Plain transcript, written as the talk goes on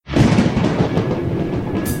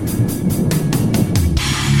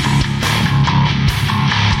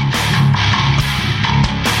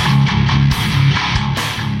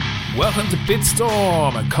welcome to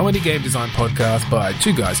Bitstorm, a comedy game design podcast by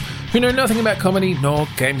two guys who know nothing about comedy nor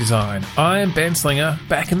game design. I am Ben Slinger,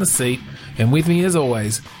 back in the seat, and with me as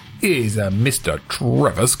always is Mr.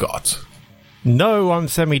 Trevor Scott. No, I'm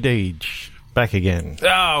Sammy Deej, back again.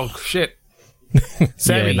 Oh, shit.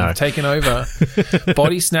 Sammy, taking over.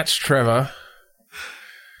 Body snatch Trevor.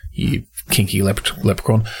 You kinky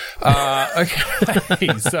leprechaun.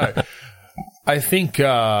 Okay, so I think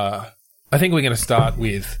we're going to start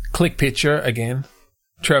with Click Picture again.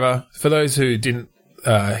 Trevor, for those who didn't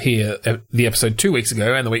hear the episode 2 weeks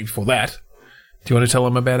ago and the week before that, do you want to tell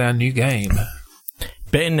them about our new game?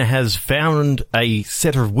 Ben has found a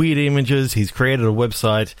set of weird images. He's created a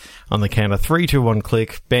website. On the count of 3, 2, 1,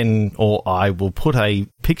 click. Ben or I will put a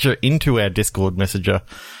picture into our Discord messenger.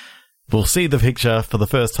 We'll see the picture for the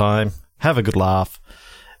first time, have a good laugh,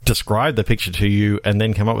 describe the picture to you, and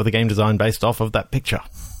then come up with a game design based off of that picture.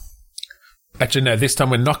 Actually, no, this time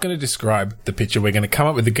we're not going to describe the picture. We're going to come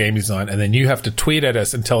up with the game design, and then you have to tweet at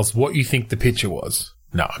us and tell us what you think the picture was.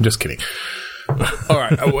 No, I'm just kidding. All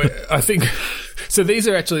right, I think... So these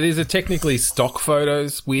are technically stock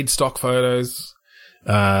photos, weird stock photos,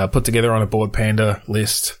 put together on a Board Panda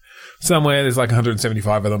list. Somewhere there's like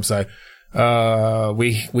 175 of them, so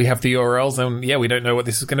we have the URLs, and yeah, we don't know what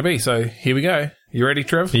this is going to be, so here we go. You ready,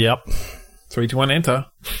 Trev? Yep. 3, 2, 1, enter.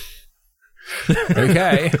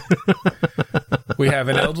 Okay. We have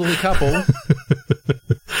an elderly couple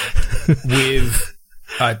with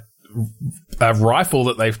a rifle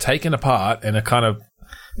that they've taken apart and are kind of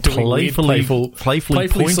playfully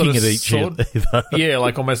pointing sort of at each other. Yeah,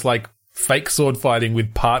 like almost like fake sword fighting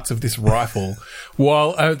with parts of this rifle,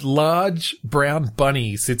 while a large brown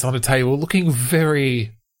bunny sits on a table looking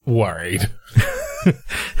very worried.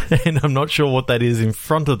 And I'm not sure what that is in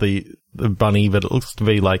front of the bunny, but it looks to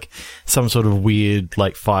be like some sort of weird,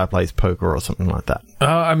 like, fireplace poker or something like that.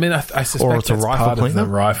 I mean, I suspect or it's a rifle part cleaner? of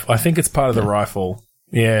the rifle. I think it's part of the rifle.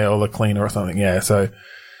 Yeah, or the cleaner or something. Yeah, so...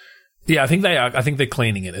 Yeah, I think they are. I think they're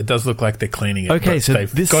cleaning it. It does look like they're cleaning it. Okay, so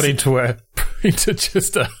they've got into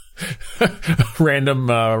just a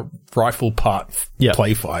random rifle part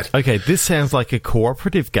play fight. Okay, this sounds like a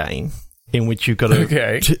cooperative game in which you've got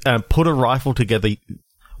to put a rifle together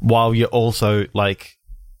while you're also like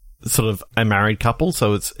sort of a married couple.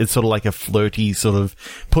 So it's sort of like a flirty sort of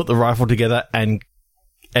put the rifle together and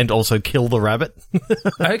also kill the rabbit.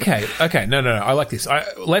 Okay. No. I like this.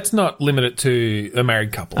 Let's not limit it to a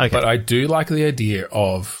married couple, but I do like the idea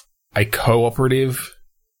of a cooperative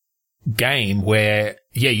game where,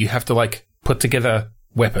 you have to like put together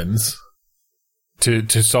weapons to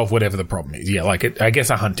solve whatever the problem is. Yeah, like I guess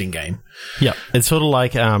a hunting game. Yeah, it's sort of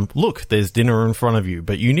like, look, there's dinner in front of you,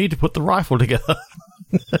 but you need to put the rifle together.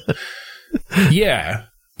 Yeah.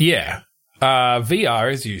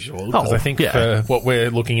 VR as usual, because I think for what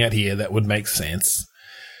we're looking at here, that would make sense.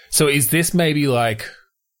 So is this maybe like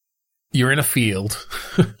you're in a field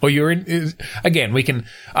or you're in... Again, we can...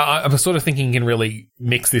 I'm sort of thinking you can really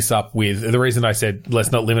mix this up with... The reason I said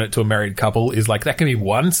let's not limit it to a married couple is like that can be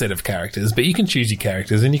one set of characters, but you can choose your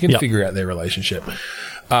characters and you can figure out their relationship.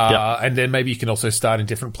 And then maybe you can also start in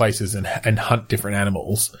different places and hunt different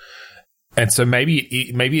animals. And so maybe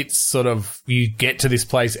it's sort of you get to this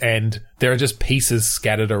place and there are just pieces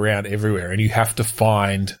scattered around everywhere and you have to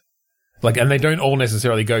find and they don't all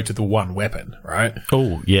necessarily go to the one weapon, right?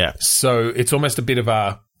 Oh, yeah. So it's almost a bit of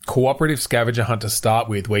a cooperative scavenger hunt to start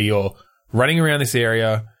with where you're running around this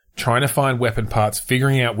area trying to find weapon parts,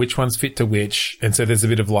 figuring out which ones fit to which. And so there's a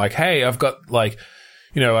bit of like, hey, I've got looks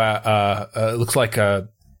like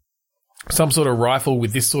some sort of rifle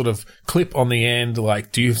with this sort of clip on the end.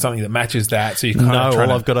 Like, do you have something that matches that? So you kind of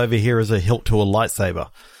all I've got over here is a hilt to a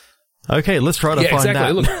lightsaber. Okay, let's try to find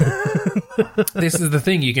that. Look, this is the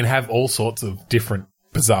thing. You can have all sorts of different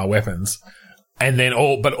bizarre weapons, and then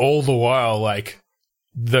all the while, like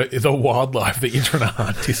the wildlife that you're trying to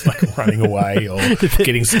hunt is like running away or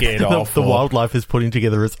getting scared off. The wildlife is putting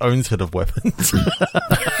together its own set of weapons.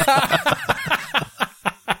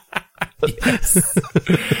 Yes.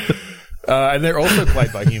 And they're also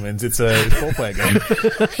played by humans. It's a 4-player game.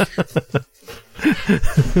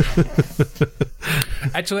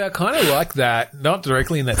 Actually, I kind of like that, not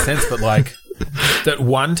directly in that sense, but like that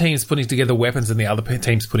one team's putting together weapons and the other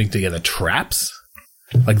team's putting together traps.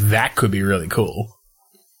 Like that could be really cool.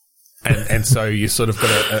 And so you sort of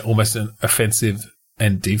got almost an offensive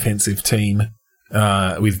and defensive team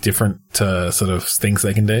with different sort of things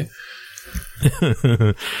they can do.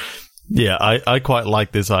 Yeah, I quite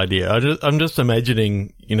like this idea. I'm just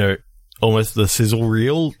imagining, almost the sizzle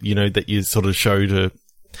reel, that you sort of show to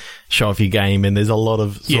show off your game, and there's a lot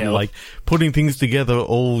of sort of like putting things together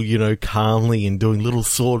all, you know, calmly and doing little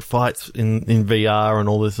sword fights in VR and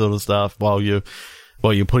all this sort of stuff while you're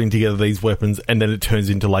putting together these weapons, and then it turns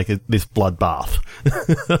into like this bloodbath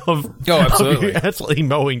absolutely. of absolutely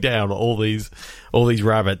mowing down all these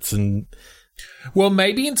rabbits. And well,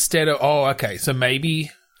 maybe instead of so maybe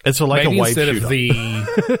it's sort of like maybe a wave instead shooter. of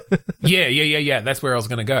the yeah. That's where I was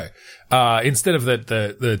going to go. Instead of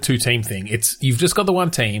the 2-team thing, you've just got the one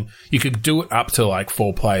team. You could do it up to like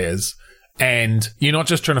 4 players. And you're not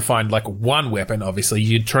just trying to find like one weapon, obviously.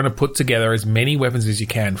 You're trying to put together as many weapons as you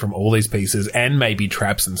can from all these pieces and maybe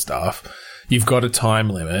traps and stuff. You've got a time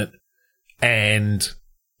limit. And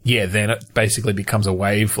then it basically becomes a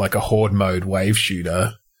wave, like a horde mode wave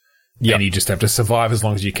shooter. Yep. And you just have to survive as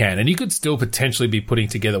long as you can. And you could still potentially be putting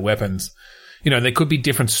together weapons. You know, there could be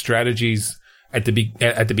different strategies. At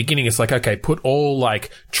the beginning, it's like, okay, put all like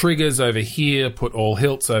triggers over here, put all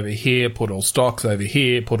hilts over here, put all stocks over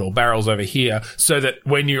here, put all barrels over here, so that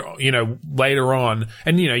when you're, you know, later on,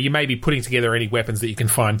 and you know, you may be putting together any weapons that you can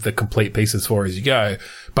find the complete pieces for as you go,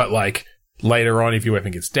 but like later on, if your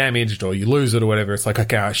weapon gets damaged or you lose it or whatever, it's like,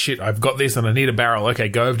 okay, shit, I've got this and I need a barrel. Okay,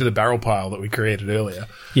 go over to the barrel pile that we created earlier.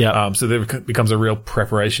 Yeah. So there becomes a real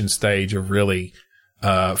preparation stage of really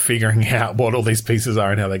figuring out what all these pieces are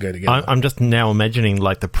and how they go together. I'm just now imagining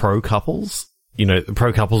like the pro couples, you know, the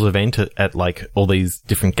pro couples event at like all these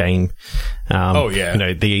different game, you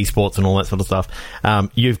know, the esports and all that sort of stuff.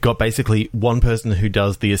 You've got basically one person who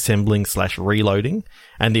does the assembling / reloading,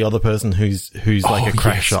 and the other person who's like a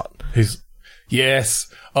crack shot.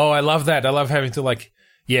 Yes. Oh, I love that. I love having to like,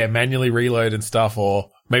 manually reload and stuff, or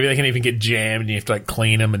maybe they can even get jammed and you have to like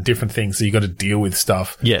clean them and different things. So you got to deal with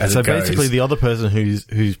stuff. Yeah. So basically the other person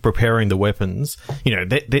who's preparing the weapons, you know,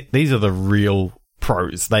 these are the real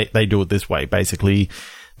pros. They do it this way. Basically,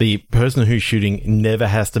 the person who's shooting never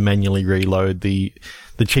has to manually reload. The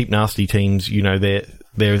cheap, nasty teams, you know,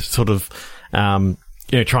 they're sort of, you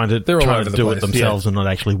know, trying to do it themselves and not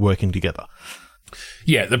actually working together.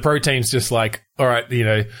 Yeah. The pro team's just like, all right, you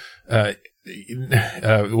know,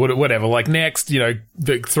 whatever, like next, you know,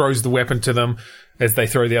 that throws the weapon to them as they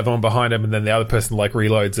throw the other one behind them, and then the other person like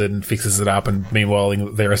reloads it and fixes it up, and meanwhile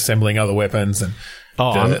they're assembling other weapons. And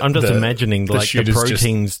I'm just imagining like the pro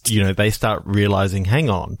teams, you know, they start realizing, hang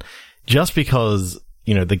on, just because,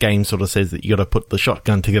 you know, the game sort of says that you got to put the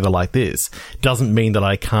shotgun together like this doesn't mean that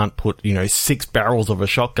I can't put, you know, 6 barrels of a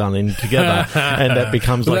shotgun in together and that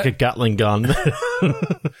becomes like a Gatling gun.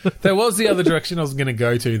 There was the other direction I was going to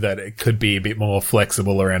go to, that it could be a bit more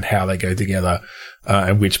flexible around how they go together,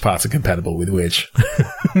 and which parts are compatible with which.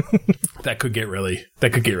 That could get really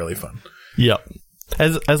fun. Yep.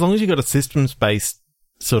 As long as you've got a systems-based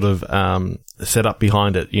sort of setup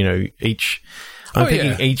behind it, you know, each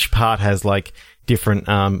part has like different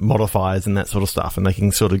modifiers and that sort of stuff, and they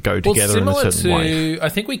can sort of go together in a certain way. I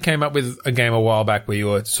think we came up with a game a while back where you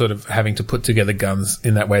were sort of having to put together guns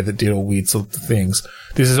in that way that did all weird sorts of things.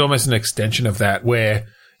 This is almost an extension of that, where,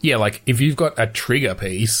 like if you've got a trigger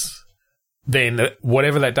piece, then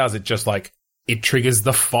whatever that does, it just like, it triggers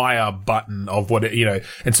the fire button of what it, you know,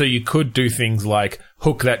 and so you could do things like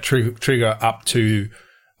hook that trigger up to,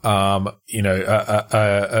 you know,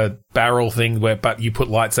 a barrel thing but you put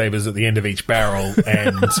lightsabers at the end of each barrel,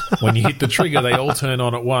 and when you hit the trigger, they all turn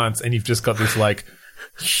on at once, and you've just got this like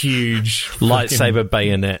huge lightsaber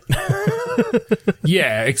bayonet.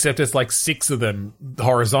 Yeah, except it's like 6 of them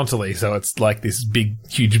horizontally, so it's like this big,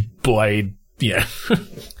 huge blade. Yeah.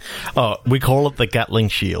 Oh, we call it the Gatling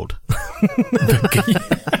shield.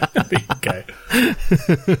 Okay.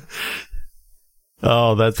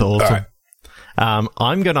 Oh, that's awesome. Right.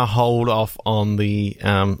 I'm going to hold off on the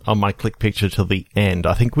on my click picture till the end.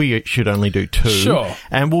 I think we should only do 2. Sure.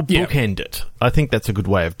 And we'll bookend it. I think that's a good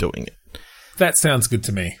way of doing it. That sounds good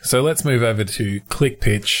to me. So let's move over to Click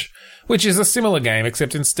Pitch, which is a similar game,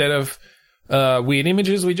 except instead of weird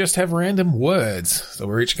images, we just have random words. So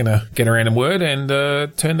we're each going to get a random word and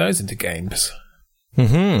turn those into games.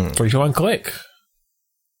 3, 2, 1, click.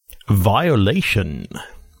 Violation.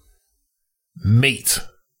 Meat.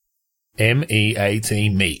 MEAT,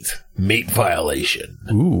 meat. Meat violation.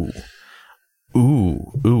 Ooh.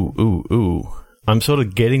 I'm sort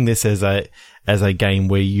of getting this as a game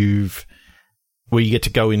where you get to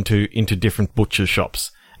go into different butcher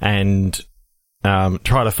shops and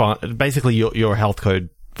try to find basically your health code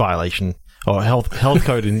violation or health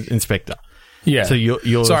code inspector. Yeah. So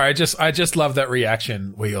you're sorry. I just love that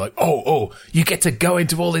reaction where you're like, oh, you get to go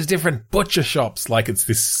into all these different butcher shops. Like it's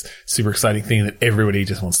this super exciting thing that everybody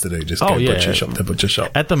just wants to do. Just go butcher shop to butcher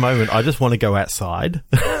shop. At the moment, I just want to go outside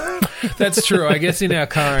That's true. I guess in our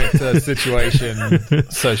current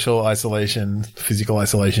situation, social isolation, physical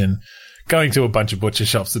isolation, going to a bunch of butcher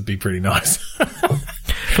shops would be pretty nice.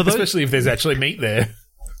 Especially if there's actually meat there.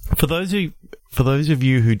 For those of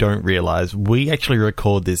you who don't realise, we actually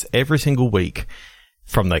record this every single week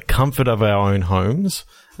from the comfort of our own homes,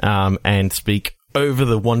 and speak over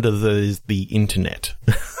the wonder that is the internet.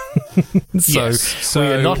 So we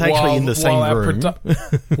are not actually in the same room.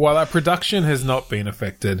 While our production has not been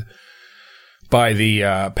affected by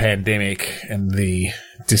the pandemic and the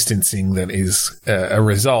distancing that is a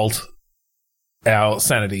result, our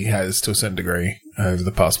sanity has to a certain degree over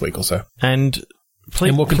the past week or so. And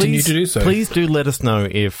we'll continue to do so. Please do let us know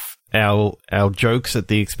if our jokes at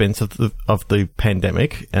the expense of the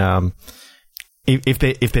pandemic,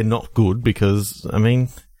 if they're not good, because I mean,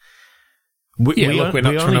 we're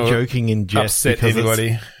only joking in jest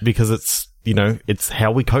because it's it's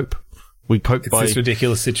how we cope. We cope by this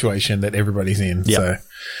ridiculous situation that everybody's in. Yep.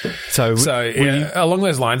 So along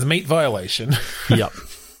those lines, meat violation. Yep.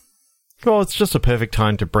 Well, it's just a perfect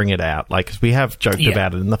time to bring it out. Like, 'cause we have joked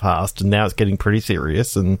about it in the past, and now it's getting pretty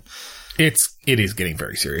serious. And it is getting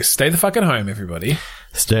very serious. Stay the fuck at home, everybody.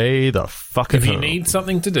 Stay the fuck at home. If you need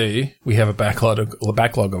something to do, we have a backlog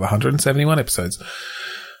of 171 episodes.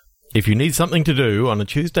 If you need something to do on a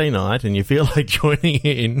Tuesday night and you feel like joining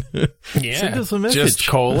in, send us a message. Just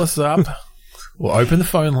call us up. We'll open the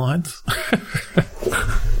phone lines.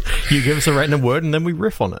 You give us a random word and then we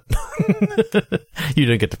riff on it. You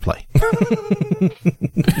don't get to play.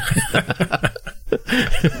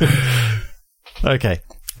 Okay.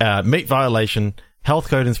 Meat violation, health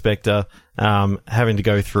code inspector, having to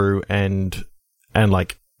go through and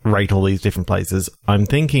like rate all these different places. I'm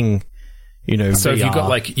thinking, so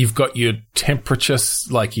VR. if you've got your temperature,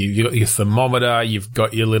 like you've got your thermometer, you've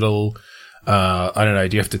got your little, I don't know,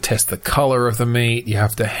 do you have to test the color of the meat? You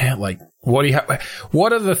have to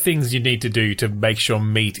what are the things you need to do to make sure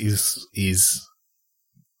meat is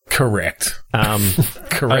correct?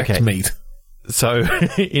 Correct meat. So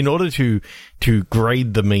in order to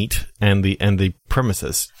grade the meat and the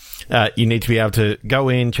premises, you need to be able to go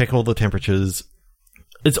in, check all the temperatures.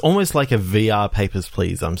 It's almost like a VR Papers,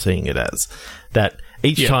 Please, I'm seeing it as. That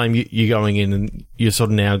each time you're going in and you're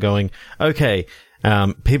sort of now going, okay,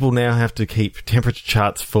 people now have to keep temperature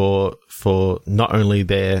charts for not only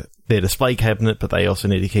their display cabinet, but they also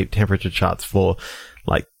need to keep temperature charts for,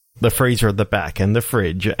 like, the freezer at the back and the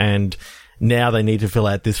fridge. And now they need to fill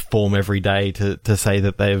out this form every day to say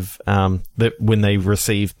that they've, that when they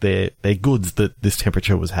received their goods, that this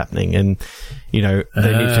temperature was happening. And, they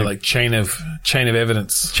need to, like chain of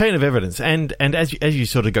evidence. Chain of evidence. And as you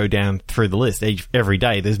sort of go down through the list every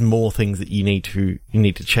day, there's more things that you need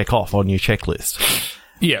to check off on your checklist.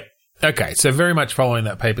 Yeah. Okay. So very much following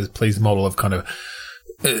that Papers, Please model of kind of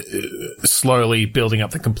slowly building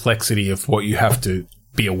up the complexity of what you have to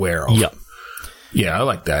be aware of. Yep. Yeah, I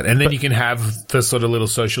like that. And then you can have the sort of little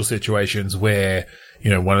social situations where,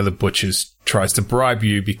 one of the butchers tries to bribe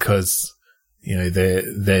you because,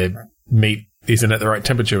 their meat isn't at the right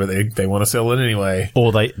temperature, but they want to sell it anyway.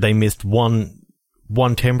 Or they missed one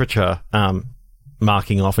temperature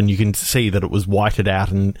marking off, and you can see that it was whited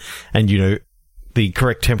out and the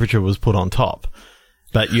correct temperature was put on top.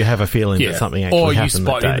 But you have a feeling that something actually happened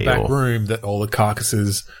that day. Or you spot in the back room that all the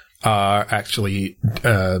carcasses are actually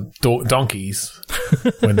donkeys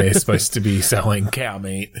when they're supposed to be selling cow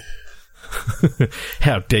meat.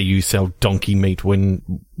 How dare you sell donkey meat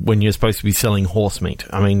when you're supposed to be selling horse meat?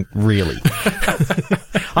 I mean, really.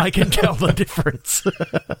 I can tell the difference.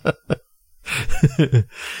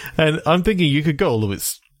 And I'm thinking you could go a little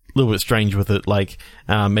bit strange with it, like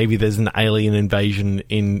maybe there's an alien invasion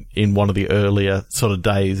in one of the earlier sort of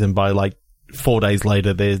days, and by like 4 days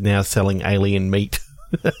later they're now selling alien meat.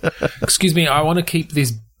 Excuse me, I want to keep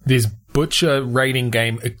this butcher rating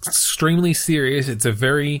game extremely serious. It's a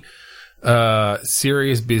very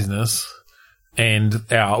serious business, and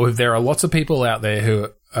there are lots of people out there who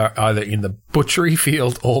are either in the butchery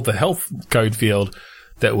field or the health code field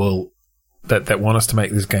that want us to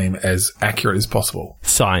make this game as accurate as possible.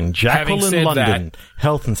 Signed, Jacqueline London,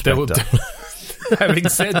 health inspector. Having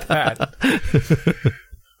said that,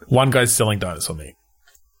 one guy's selling dinosaur meat.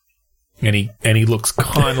 And he looks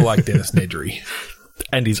kind of like Dennis Nedry.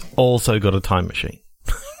 And he's also got a time machine.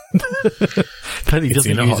 But he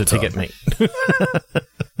doesn't use it to get meat.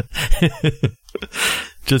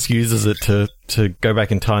 Just uses it to go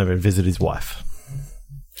back in time and visit his wife.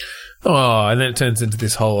 Oh, and then it turns into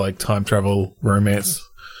this whole like time travel romance.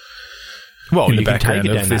 Well, you can take it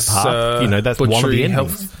down that path. That's one of the endings.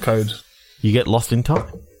 Health code. You get lost in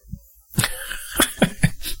time.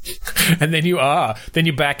 And then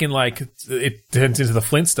you're back in like, it turns into the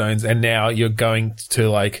Flintstones, and now you're going to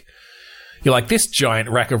like, you're like, this giant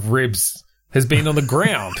rack of ribs has been on the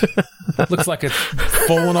ground. Looks like it's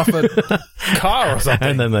fallen off a car or something.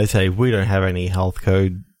 And then they say, we don't have any health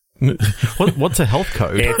code. What's a health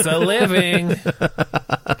code? It's a living.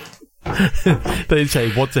 They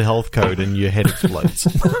say, what's a health code? And your head explodes.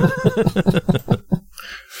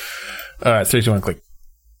 All right, 3, 2, 1, click.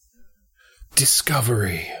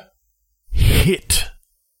 Discovery. Hit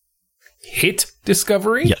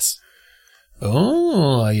Discovery? Yes.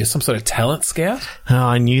 Oh, you're some sort of talent scout? Oh,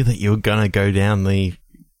 I knew that you were going to go down the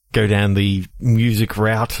music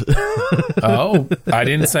route. Oh, I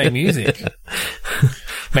didn't say music.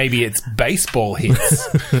 Maybe it's baseball hits.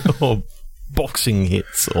 Or boxing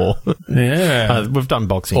hits. Or yeah. We've done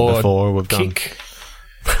boxing or before. We've done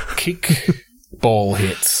kick ball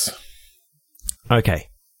hits. Okay.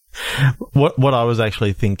 What I was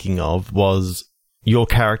actually thinking of was your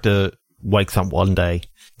character wakes up one day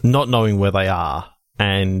not knowing where they are,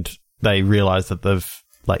 and they realize that they've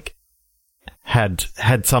like had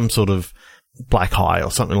some sort of black eye or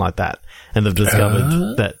something like that, and they've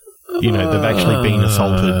discovered that they've actually been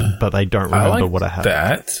assaulted, but they don't remember what happened.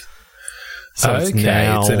 That. So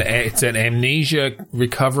it's an amnesia,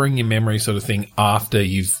 recovering your memory sort of thing after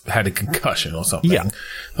you've had a concussion or something. Yeah.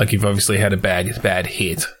 Like you've obviously had a bad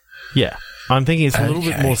hit. Yeah. I'm thinking it's a little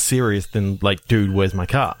bit more serious than like, dude, where's my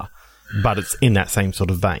car? But it's in that same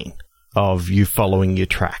sort of vein of you following your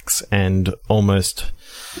tracks, and almost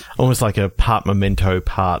like a part memento,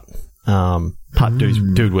 part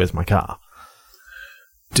dude, where's my car?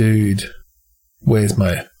 Dude, where's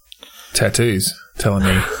my tattoos telling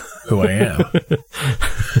me who I am?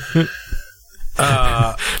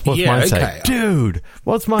 What's mine say? Dude,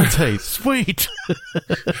 what's mine say? Sweet.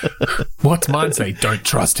 What's mine say? Don't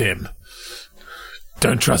trust him.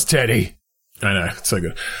 Don't trust Teddy. I know, it's so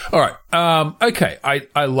good. All right. Okay.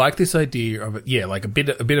 I like this idea of it. Yeah, like a bit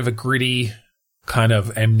of a gritty kind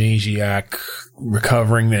of amnesiac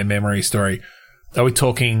recovering their memory story. Are we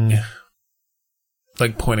talking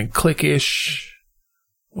like point and click-ish?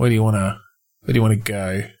 Where do you want to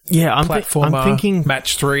go? Yeah, I'm thinking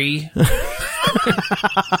match 3.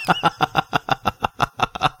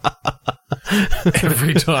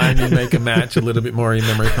 Every time you make a match, a little bit more of your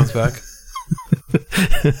memory comes back.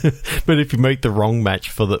 But if you make the wrong match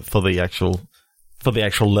for the actual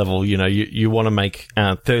level, you want to make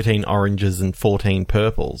 13 oranges and 14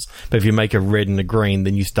 purples. But if you make a red and a green,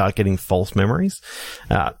 then you start getting false memories.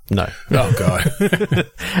 No. Oh God.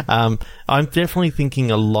 I'm definitely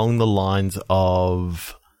thinking along the lines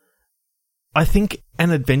of, I think,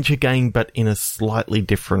 an adventure game, but in a slightly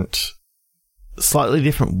different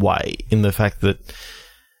way, in the fact that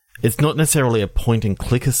it's not necessarily a point and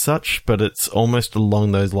click as such, but it's almost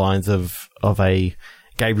along those lines of a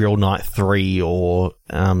Gabriel Knight 3 or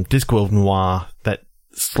Discworld Noir that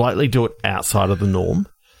slightly do it outside of the norm.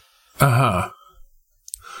 Uh-huh.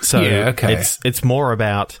 So yeah, okay. It's more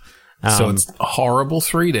about... so it's horrible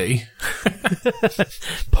 3D.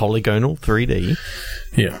 Polygonal 3D.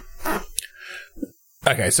 Yeah.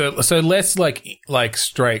 Okay, so less like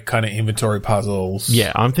straight kind of inventory puzzles.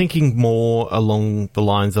 Yeah, I'm thinking more along the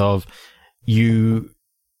lines of your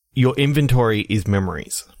inventory is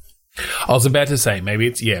memories. I was about to say maybe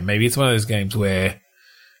it's one of those games where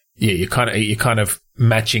you're kind of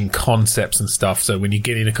matching concepts and stuff. So when you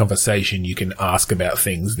get in a conversation, you can ask about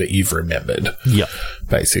things that you've remembered. Yeah,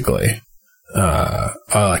 basically. I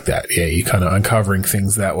like that. Yeah, you're kind of uncovering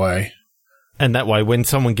things that way. And that way, when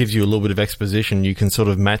someone gives you a little bit of exposition, you can sort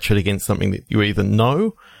of match it against something that you either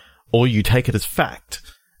know or you take it as fact.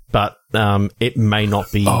 But it may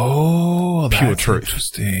not be pure truth.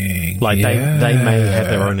 Interesting. Like they may have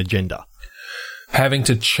their own agenda. Having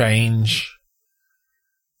to change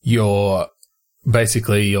your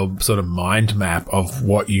sort of mind map of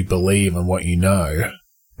what you believe and what you know.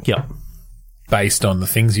 Yeah. Based on the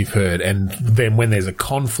things you've heard. And then when there's a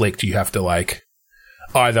conflict, you have to like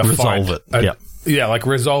either resolve it.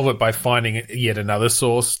 Resolve it by finding yet another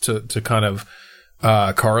source to kind of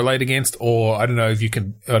correlate against, or I don't know if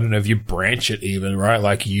you branch it even, right?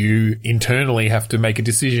 Like you internally have to make a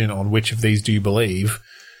decision on which of these do you believe,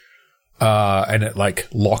 and it like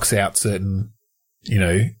locks out certain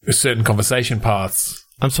conversation paths.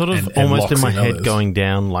 I'm sort of almost in my head going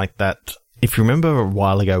down like that. If you remember a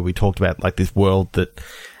while ago, we talked about like this world that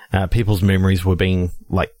people's memories were being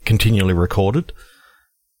like continually recorded.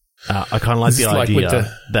 I kind of like the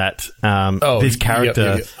idea that this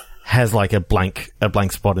character has like a blank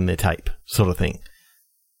spot in their tape sort of thing.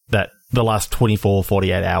 That the last 24,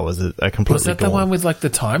 48 hours are completely gone. Was that the one with like the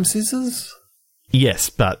time scissors? Yes,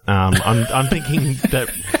 but I'm thinking that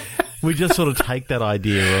we just sort of take that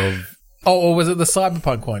idea of... Oh, or was it the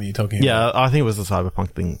cyberpunk one you're talking about? Yeah, I think it was the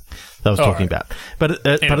cyberpunk thing that I was talking about. But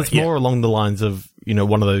it's more along the lines of,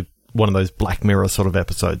 one of those Black Mirror sort of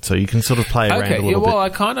episodes, so you can sort of play around a little bit. Well, I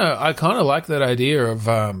kind of like that idea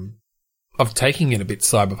of taking it a bit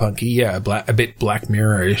cyberpunky, a bit Black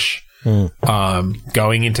Mirror-ish,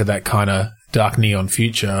 going into that kind of dark neon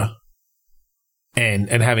future, and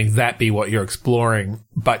having that be what you're exploring.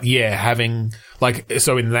 But having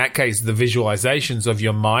so in that case, the visualizations of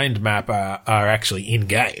your mind map are actually in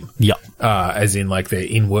game. Yeah, as in they're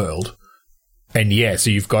in world, and so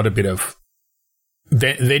you've got a bit of.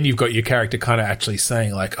 Then you've got your character kind of actually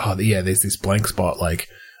saying there's this blank spot.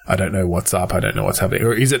 I don't know what's up. I don't know what's happening.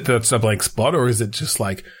 Or is it that's a blank spot, or is it just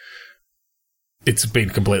it's been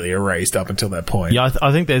completely erased up until that point? Yeah,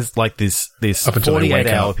 I think there's this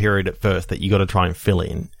 48-hour period at first that you got to try and fill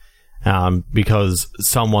in, because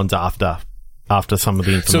someone's after some of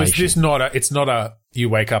the information. So it's just not you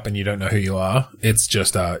wake up and you don't know who you are. It's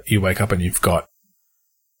just you wake up and you've got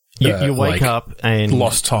you wake up and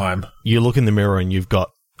lost time. You look in the mirror and you've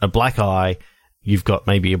got a black eye, you've got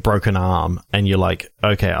maybe a broken arm, and you're like,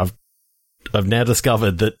 okay, I've now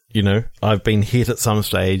discovered that, I've been hit at some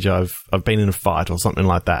stage, I've been in a fight or something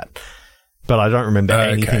like that. But I don't remember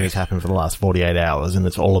anything that's happened for the last 48 hours, and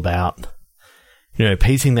it's all about,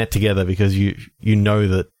 piecing that together because you know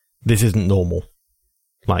that this isn't normal.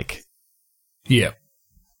 Yeah,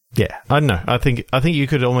 I don't know. I think you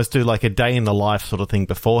could almost do a day in the life sort of thing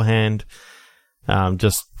beforehand. I'm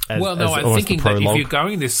thinking that if you're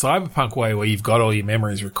going this cyberpunk way where you've got all your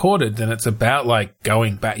memories recorded, then it's about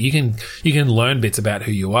going back. You can learn bits about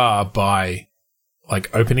who you are by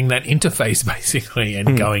opening that interface basically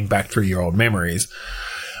and going back through your old memories.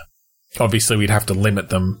 Obviously, we'd have to limit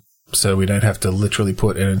them so we don't have to literally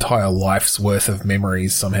put an entire life's worth of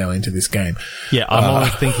memories somehow into this game. Yeah, I'm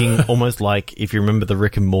almost thinking like if you remember the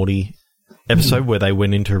Rick and Morty episode where they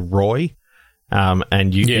went into Roy.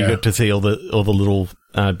 And you got to see all the little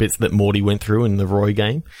bits that Morty went through in the Roy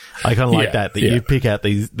game. I kind of like that you pick out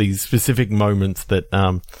these specific moments that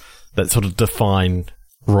sort of define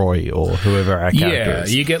Roy or whoever our character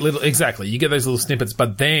is. You get you get those little snippets,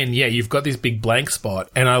 but then you've got this big blank spot,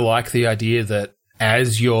 and I like the idea that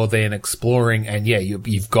as you're then exploring, and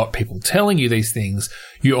you've got people telling you these things,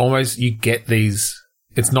 you get these.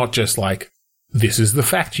 It's not just this is the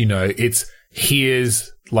fact, it's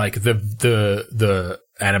here's the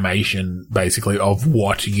animation basically of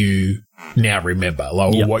what you now remember,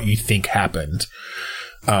 what you think happened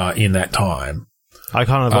in that time. I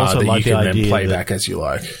kind of also like the idea you can then play back as you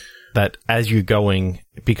like. That as you're going,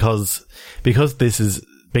 because this has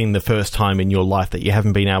been the first time in your life that you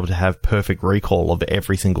haven't been able to have perfect recall of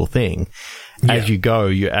every single thing, as you go,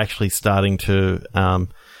 you're actually starting to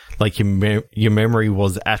your memory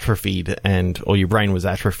was atrophied or your brain was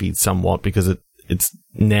atrophied somewhat because it's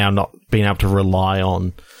now not being able to rely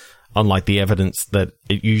on the evidence that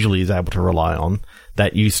it usually is able to rely on,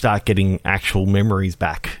 that you start getting actual memories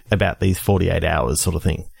back about these 48 hours sort of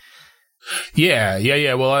thing.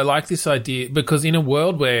 Yeah. Well, I like this idea because in a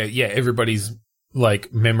world where, everybody's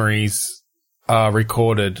memories are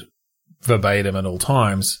recorded verbatim at all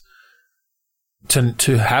times,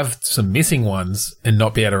 to have some missing ones and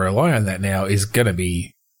not be able to rely on that now is going to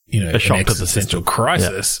be, a shock an existential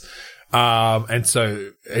crisis. Yeah. And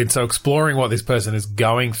so exploring what this person is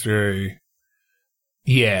going through,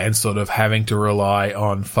 and sort of having to rely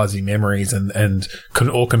on fuzzy memories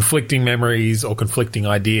or conflicting memories or conflicting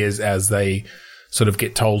ideas as they sort of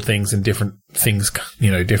get told things and different things,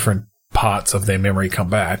 different parts of their memory come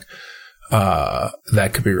back. That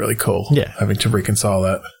could be really cool. Yeah. Having to reconcile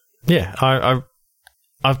that. Yeah.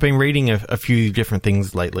 I've been reading a few different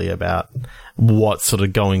things lately about what sort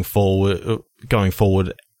of going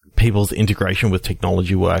forward, people's integration with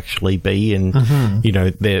technology will actually be. And,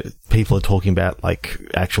 people are talking about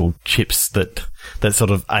actual chips that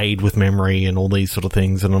sort of aid with memory and all these sort of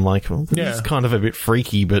things. And I'm like, well, this is kind of a bit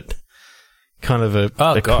freaky, but kind of a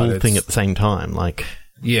cool thing at the same time.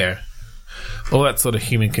 Yeah. All that sort of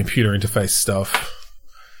human computer interface stuff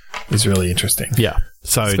is really interesting. Yeah.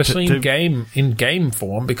 So especially in game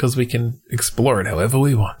form, because we can explore it however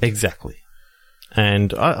we want. Exactly.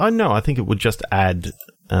 And I know, I think it would just add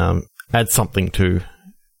something to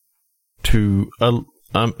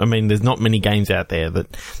I mean, there's not many games out there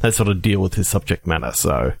that sort of deal with this subject matter.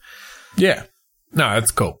 So yeah, no,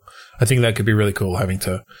 that's cool. I think that could be really cool, having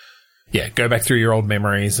to go back through your old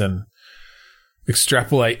memories and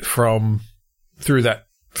extrapolate through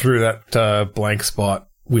that blank spot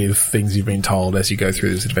with things you've been told as you go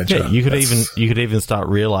through this adventure. Yeah, you could even start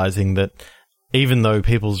realizing that even though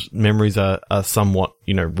people's memories are somewhat,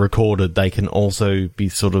 recorded, they can also be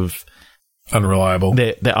sort of unreliable.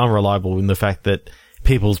 They're unreliable in the fact that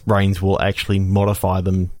people's brains will actually modify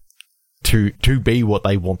them to be what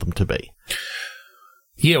they want them to be.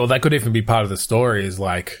 Yeah, well, that could even be part of the story, is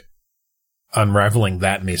like unraveling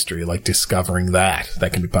that mystery, like discovering that.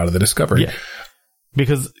 That can be part of the discovery. Yeah.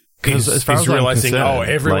 Because as far as realizing, I'm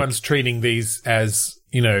concerned, everyone's treating these as,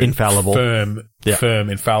 infallible, firm,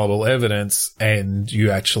 infallible evidence, and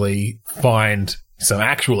you actually find some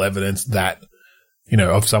actual evidence that,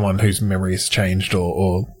 of someone whose memory has changed,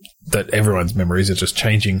 or that everyone's memories are just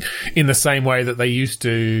changing in the same way that they used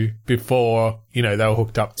to before, they were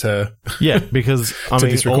hooked up to. Yeah, because all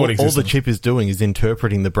the chip is doing is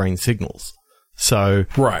interpreting the brain signals. So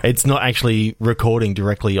it's not actually recording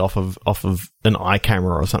directly off of an eye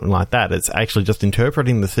camera or something like that. It's actually just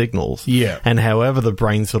interpreting the signals. Yeah. And however the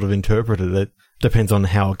brain sort of interpreted it depends on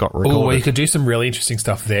how it got recorded. Well, you could do some really interesting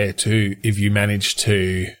stuff there too if you manage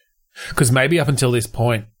to... Because maybe up until this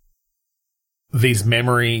point, these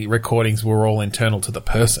memory recordings were all internal to the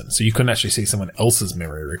person. So you couldn't actually see someone else's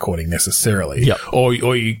memory recording necessarily. Yep. Or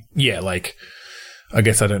like, I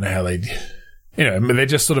guess I don't know how they'd... they're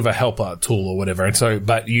just sort of a helper tool or whatever. And so,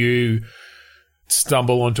 but you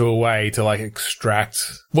stumble onto a way to like extract,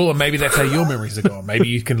 well, maybe that's how your memories are gone. Maybe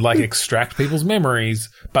you can like extract people's memories,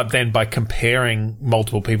 but then by comparing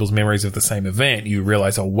multiple people's memories of the same event, you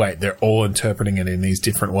realize, oh, wait, they're all interpreting it in these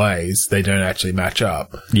different ways. They don't actually match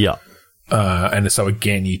up. Yeah. And so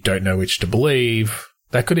again, you don't know which to believe.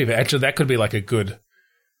 That could be like a good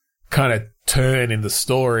kind of turn in the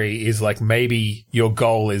story, is like maybe your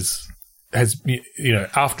goal has,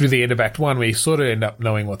 after the end of Act 1, where you sort of end up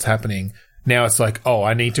knowing what's happening, now it's like, oh,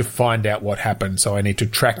 I need to find out what happened, so I need to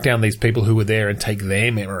track down these people who were there and take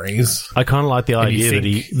their memories. I kind of like the idea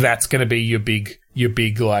that that's going to be your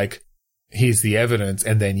big, like, here's the evidence,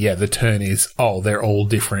 and then, the turn is, oh, they're all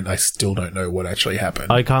different, I still don't know what actually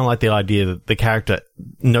happened. I kind of like the idea that the character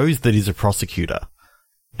knows that he's a prosecutor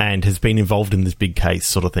and has been involved in this big case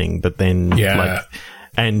sort of thing, but then,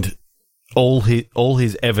 and all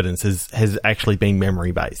his evidence has actually been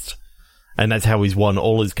memory based, and that's how he's won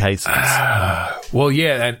all his cases. And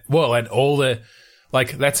all the,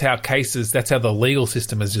 like, that's how the legal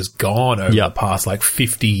system has just gone over the past like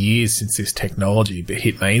 50 years since this technology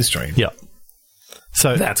hit mainstream. Yeah,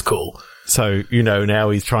 so that's cool. So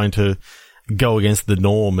now he's trying to go against the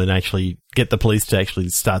norm and actually get the police to actually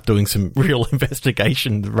start doing some real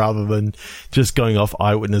investigation rather than just going off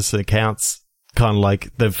eyewitness accounts. Kind of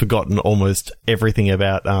like they've forgotten almost everything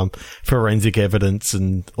about forensic evidence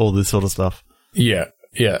and all this sort of stuff. Yeah.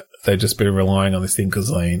 They've just been relying on this thing because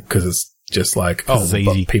it's just like, it's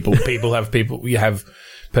easy. You have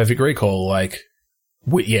perfect recall. Like,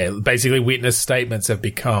 basically witness statements have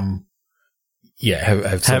become,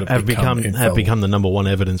 have become the number one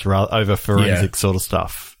evidence over forensic sort of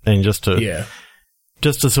stuff, and just to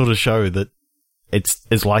sort of show that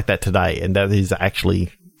it's like that today, and that is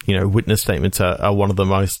actually. Witness statements are one of the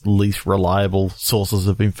most least reliable sources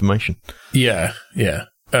of information. Yeah.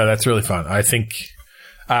 That's really fun. I think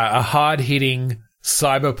a hard-hitting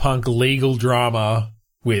cyberpunk legal drama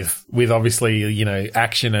with obviously,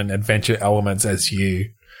 action and adventure elements as you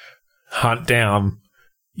hunt down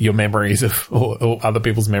your memories of or other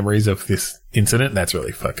people's memories of this incident. That's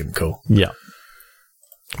really fucking cool. Yeah.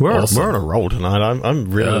 We're on a roll tonight.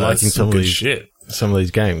 I'm really liking some of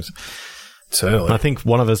these games. Totally. I think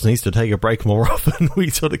one of us needs to take a break more often. We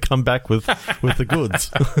sort of come back with the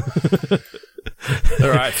goods. All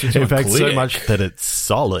right. In fact, so much that it's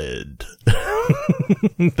solid.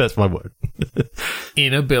 That's my word.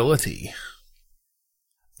 Inability.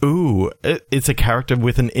 Ooh, it's a character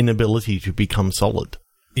with an inability to become solid.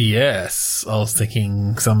 Yes. I was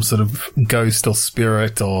thinking some sort of ghost or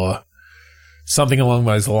spirit or something along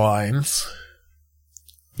those lines.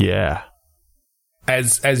 Yeah.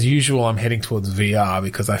 As usual, I'm heading towards VR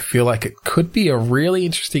because I feel like it could be a really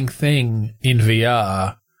interesting thing in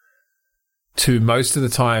VR to most of the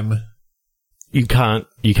time. You can't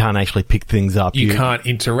actually pick things up. You can't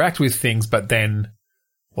interact with things, but then,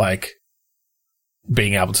 like,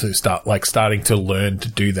 being able to starting to learn to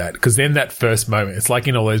do that. Because then that first moment, it's like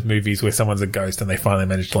in all those movies where someone's a ghost and they finally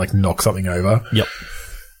manage to, like, knock something over. Yep.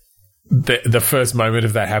 The first moment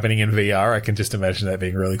of that happening in VR, I can just imagine that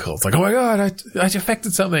being really cool. It's like, oh my God, I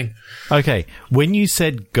affected something. Okay, when you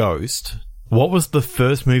said ghost, what was the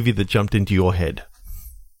first movie that jumped into your head?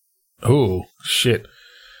 Oh, shit.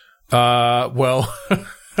 Well,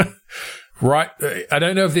 Right. I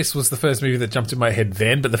don't know if this was the first movie that jumped in my head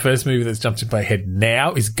then, but the first movie that's jumped in my head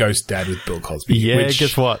now is Ghost Dad with Bill Cosby. Yeah,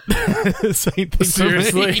 guess what? Same thing.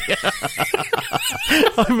 Seriously?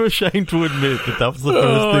 I'm ashamed to admit that was the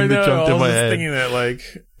first thing that jumped in my head. I was thinking that, like,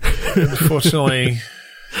 unfortunately,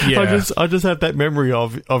 yeah. I just have that memory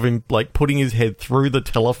of him, like, putting his head through the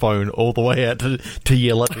telephone all the way out to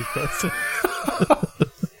yell at this person.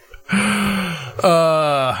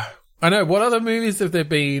 I know. What other movies have there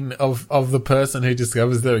been of the person who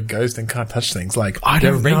discovers they're a ghost and can't touch things? Like,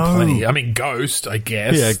 there have been plenty. I mean, Ghost, I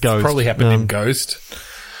guess. Yeah, Ghost. Probably happened in Ghost.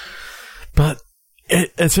 But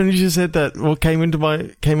as soon as you said that, what came into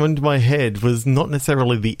my head was not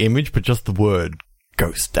necessarily the image, but just the word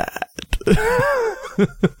Ghost Dad.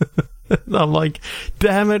 And I'm like,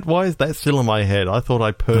 damn it, why is that still in my head? I thought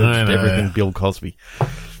I purged everything Bill Cosby.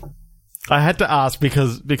 I had to ask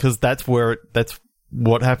because that's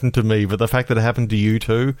what happened to me, but the fact that it happened to you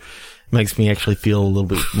too makes me actually feel a little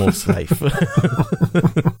bit more safe.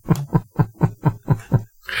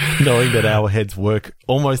 Knowing that our heads work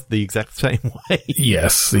almost the exact same way.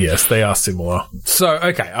 Yes, they are similar. So,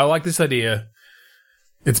 okay, I like this idea.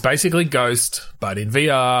 It's basically Ghost, but in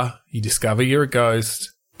VR, you discover you're a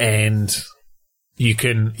ghost, and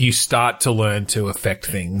you start to learn to affect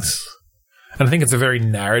things. And I think it's a very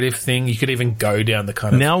narrative thing. You could even go down the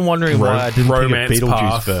kind of now I'm wondering why I didn't think of Beetlejuice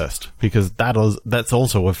path first, because that's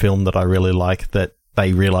also a film that I really like. That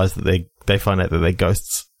they realize that they find out that they're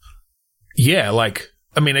ghosts. Yeah, like,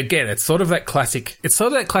 I mean, again, it's sort of that classic. It's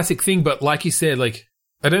sort of that classic thing, but like you said, like,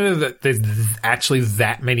 I don't know that there's actually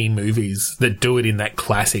that many movies that do it in that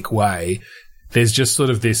classic way. There's just sort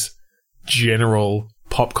of this general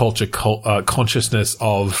pop culture consciousness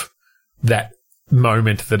of that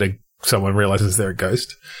moment that someone realizes they're a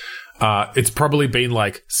ghost. It's probably been,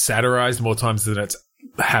 like, satirized more times than it's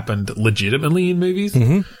happened legitimately in movies.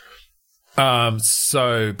 Mm-hmm.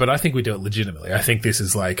 But I think we do it legitimately. I think this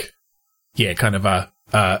is like, yeah, kind of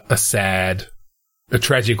a sad, a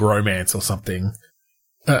tragic romance or something,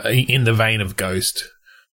 in the vein of Ghost.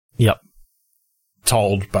 Yep.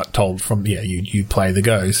 Told from, you play the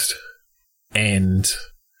ghost. And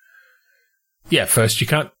yeah, first you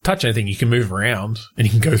can't touch anything. You can move around and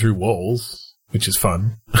you can go through walls, which is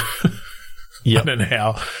fun. Yep. I don't know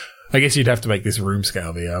how. I guess you'd have to make this room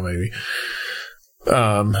scale VR maybe.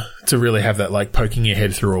 To really have that, like, poking your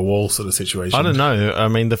head through a wall sort of situation. I don't know. I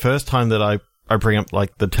mean, the first time that I bring up,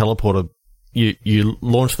 like, the teleporter, you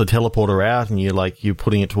launch the teleporter out and you're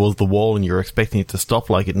putting it towards the wall and you're expecting it to stop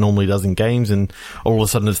like it normally does in games, and all of a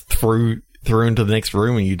sudden it's through into the next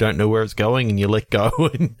room and you don't know where it's going and you let go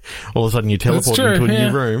and all of a sudden you teleport into a new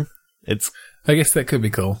room. I guess that could be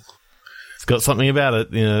cool. It's got something about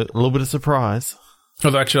it, a little bit of surprise.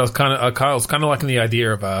 Although actually I was kind of liking the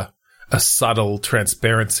idea of a subtle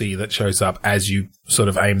transparency that shows up as you sort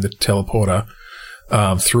of aim the teleporter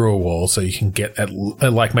through a wall, so you can get at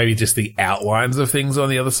like maybe just the outlines of things on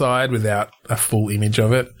the other side without a full image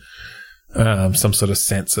of it. Some sort of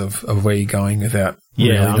sense of where you're going without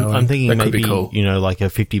really knowing. I'm thinking that maybe, could be cool. Like a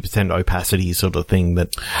 50% opacity sort of thing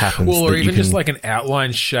that happens. Well, or even just like an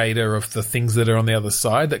outline shader of the things that are on the other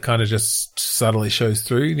side that kind of just subtly shows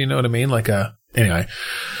through. You know what I mean? Anyway,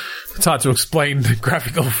 it's hard to explain the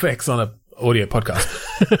graphical effects on a audio podcast.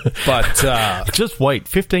 But just wait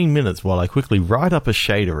 15 minutes while I quickly write up a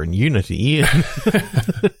shader in Unity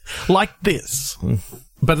like this.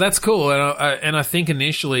 But that's cool, and I think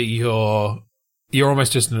initially you're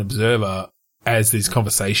almost just an observer as these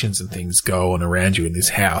conversations and things go on around you in this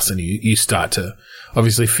house, and you start to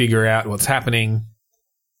obviously figure out what's happening,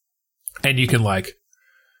 and you can, like,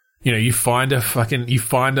 you find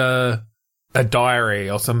a diary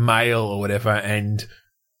or some mail or whatever, and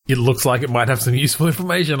it looks like it might have some useful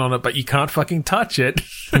information on it, but you can't fucking touch it.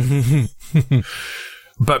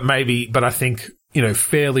 But I think,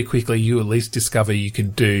 fairly quickly you at least discover you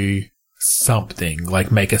can do something,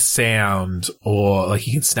 like make a sound, or like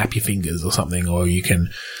you can snap your fingers or something, or you can...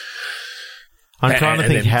 I'm trying to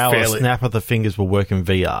think how a snap of the fingers will work in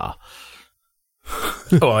VR.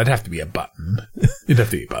 Oh, it'd have to be a button. It'd have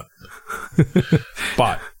to be a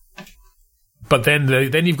button. But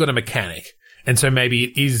then you've got a mechanic. And so maybe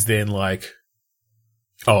it is then like,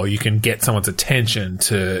 oh, you can get someone's attention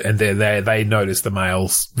and they notice the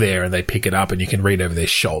mail's there and they pick it up and you can read over their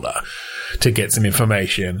shoulder to get some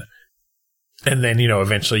information. And then,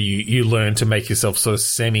 eventually you learn to make yourself sort of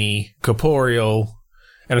semi-corporeal.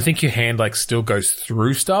 And I think your hand, like, still goes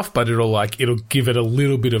through stuff, but it'll give it a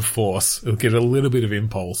little bit of force. It'll get a little bit of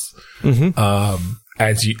impulse,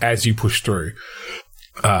 as you push through.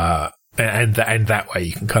 And that way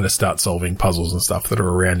you can kind of start solving puzzles and stuff that are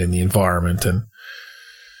around in the environment. And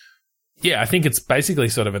I think it's basically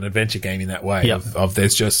sort of an adventure game in that way. Yep. Of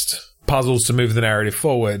there's just puzzles to move the narrative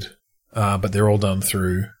forward, but they're all done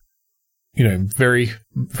through, very,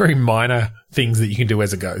 very minor things that you can do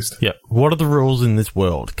as a ghost. Yeah. What are the rules in this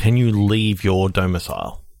world? Can you leave your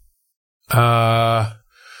domicile?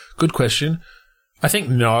 Good question. I think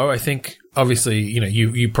no. I think obviously,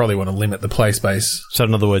 you probably want to limit the play space. So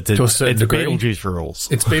in other words, to a certain degree. Beetlejuice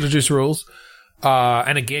rules. It's Beetlejuice rules.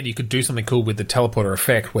 And again, you could do something cool with the teleporter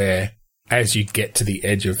effect where as you get to the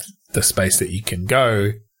edge of the space that you can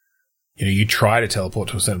go, you try to teleport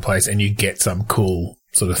to a certain place and you get some cool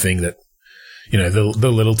sort of thing that,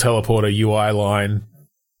 the little teleporter UI line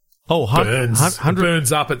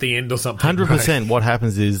burns up at the end or something. 100%. Right? What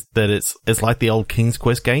happens is that it's like the old King's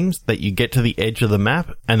Quest games that you get to the edge of the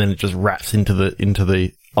map and then it just wraps into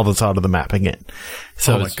the other side of the map again.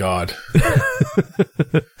 So oh my God.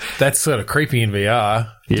 That's sort of creepy in VR.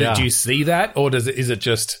 Yeah. Did you see that? Or is it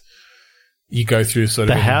just you go through sort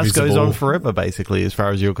of the house invisible... goes on forever, basically, as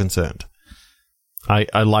far as you're concerned.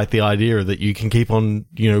 I like the idea that you can keep on,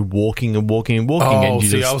 walking and walking and walking. Oh,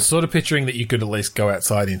 and I was sort of picturing that you could at least go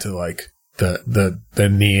outside into like the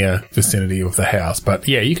near vicinity of the house. But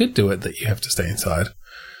yeah, you could do it that you have to stay inside.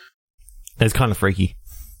 It's kind of freaky.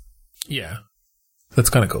 Yeah. That's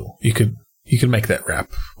kind of cool. You could make that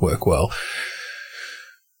wrap work well.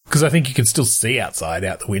 Because I think you can still see outside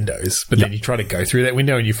out the windows, but then you try to go through that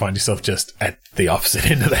window and you find yourself just at the opposite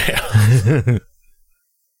end of the house.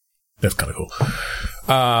 That's kind of cool.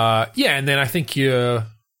 And then I think you're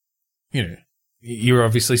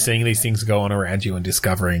obviously seeing these things go on around you and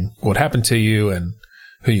discovering what happened to you and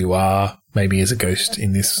who you are. Maybe as a ghost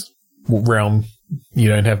in this realm, you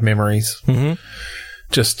don't have memories. Mm-hmm.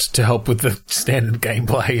 Just to help with the standard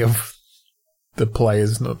gameplay of the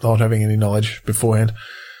players not having any knowledge beforehand.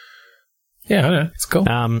 Yeah, I know. It's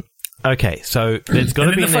cool. Okay, so there's got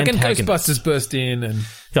to be an fucking antagonist. Ghostbusters burst in and...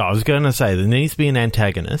 Yeah, I was going to say, there needs to be an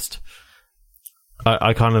antagonist.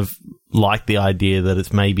 I kind of like the idea that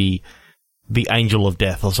it's maybe the Angel of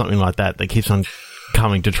Death or something like that keeps on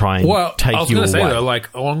coming to try and take you away. I was going to say, though,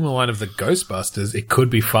 like, along the line of the Ghostbusters, it could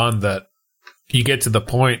be fun that you get to the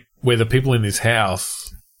point where the people in this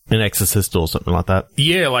house... An exorcist or something like that.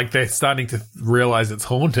 Yeah, like they're starting to realize it's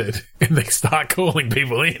haunted and they start calling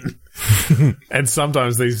people in. And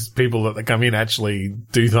sometimes these people that come in actually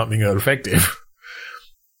do something that's effective.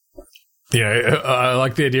 I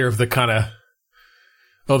like the idea of the kind of...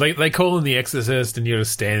 Well, they call in the exorcist and you're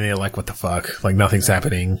just standing there like, what the fuck? Like nothing's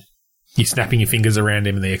happening. You're snapping your fingers around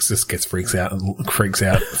him and the exorcist gets freaked out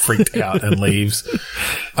and leaves.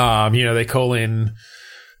 They call in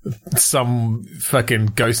some fucking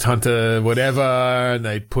ghost hunter, whatever, and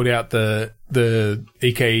they put out the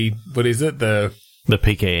EK, what is it? The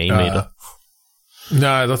PKE meter.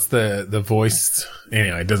 No, that's the voice.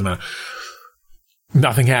 Anyway, it doesn't matter.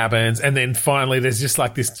 Nothing happens, and then finally there's just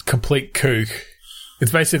like this complete kook.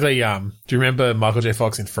 It's basically, do you remember Michael J.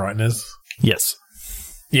 Fox in Frighteners? Yes.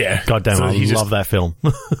 Yeah. God damn, I love that film.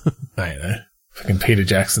 I know. Fucking Peter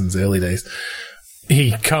Jackson's early days.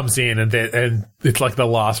 He comes in and it's like the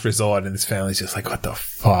last resort and this family's just like, what the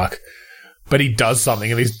fuck? But he does something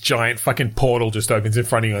and this giant fucking portal just opens in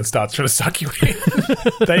front of you and starts trying to suck you in.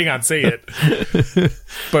 They can't see it.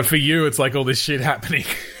 But for you, it's like all this shit happening.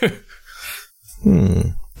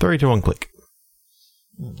 3, 2, 1, click.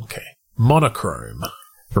 Okay. Monochrome.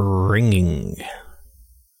 Ringing.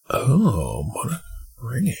 Oh,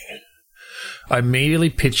 ringing. I immediately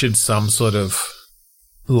pictured some sort of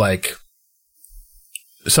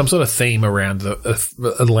theme around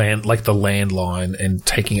the land, like the landline and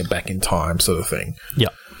taking it back in time sort of thing. Yeah.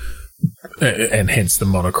 And hence the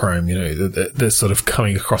monochrome, the sort of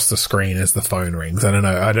coming across the screen as the phone rings. I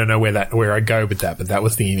don't know where I go with that, but that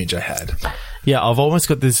was the image I had. Yeah, I've almost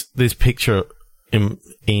got this picture in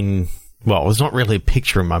well, it's not really a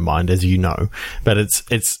picture in my mind, as you know, but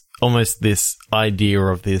it's almost this idea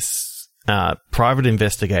of this private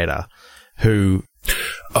investigator who,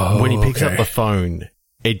 when he picks up the phone,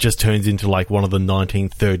 it just turns into like one of the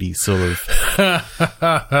 1930s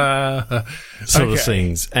sort of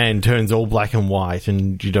scenes and turns all black and white,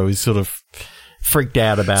 and he's sort of freaked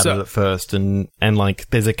out about it at first, and like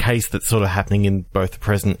there's a case that's sort of happening in both the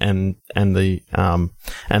present and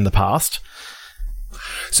the past.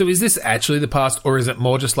 So is this actually the past, or is it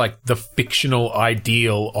more just like the fictional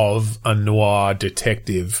ideal of a noir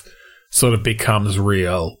detective sort of becomes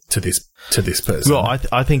real to this person? Well,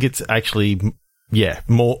 I think it's actually,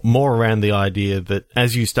 more around the idea that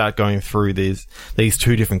as you start going through these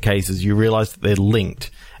two different cases, you realize that they're linked.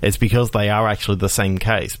 It's because they are actually the same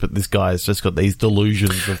case, but this guy has just got these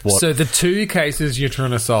delusions of what... So the two cases you're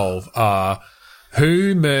trying to solve are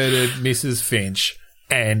Who murdered Mrs. Finch?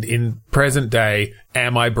 And in present day,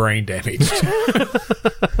 am I brain damaged?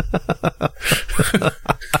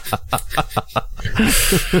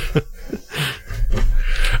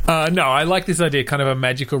 No, I like this idea, kind of a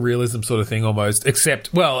magical realism sort of thing almost,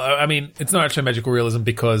 except, well, I mean, it's not actually magical realism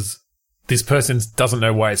because this person doesn't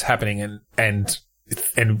know why it's happening and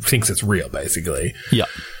thinks it's real, basically. Yeah.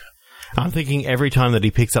 I'm thinking every time that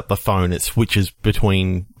he picks up the phone, it switches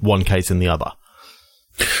between one case and the other.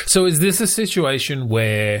 So is this a situation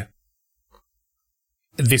where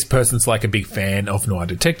this person's like a big fan of noir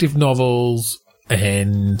detective novels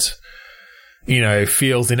and, you know,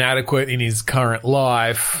 feels inadequate in his current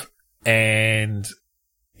life and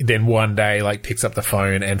then one day like picks up the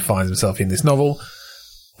phone and finds himself in this novel?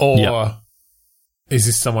 Or is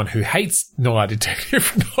this someone who hates noir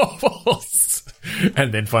detective novels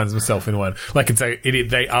and then finds himself in one? Like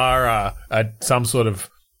they are some sort of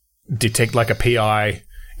like a PI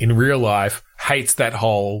in real life, hates that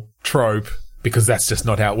whole trope because that's just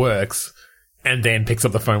not how it works, and then picks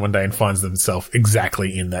up the phone one day and finds himself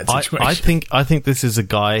exactly in that situation. I think this is a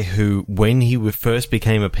guy who, when he first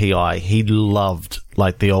became a PI, he loved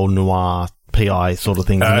like the old noir PI sort of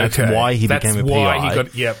things, and that's why he became a PI.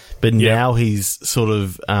 But now he's sort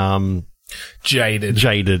of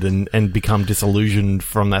jaded and become disillusioned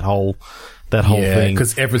from that whole thing,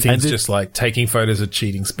 because everything's just like taking photos of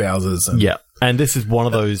cheating spouses. And this is one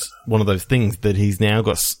of those things that he's now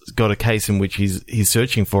got a case in which he's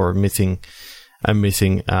searching for a missing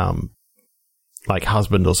like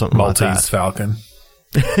husband or something Maltese like that. Falcon.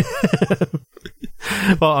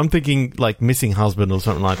 Well, I'm thinking like missing husband or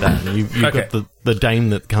something like that. And you've got the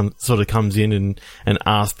dame that comes in and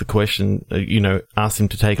asks the question, asks him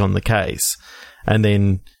to take on the case, and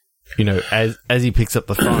then, as he picks up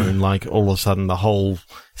the phone, like all of a sudden the whole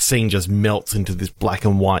scene just melts into this black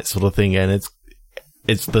and white sort of thing, and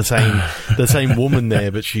it's the same woman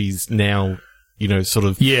there, but she's now, sort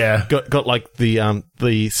of got like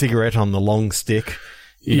the cigarette on the long stick.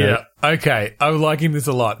 Okay. I'm liking this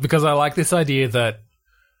a lot because I like this idea that,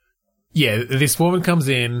 this woman comes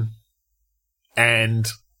in and,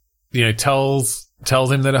 tells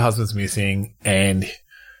him that her husband's missing, and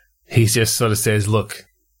he just sort of says, look,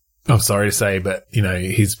 I'm sorry to say, but,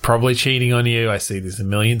 he's probably cheating on you. I see this a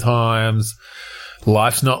million times.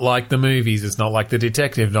 Life's not like the movies. It's not like the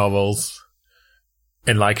detective novels.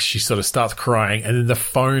 And, like, she sort of starts crying, and then the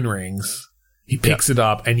phone rings. He picks it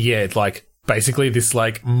up, and, it's like, basically this,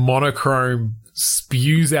 like, monochrome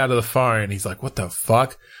spews out of the phone. He's like, what the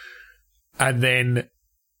fuck? And then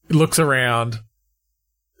looks around.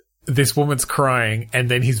 This woman's crying, and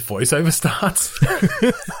then his voiceover starts.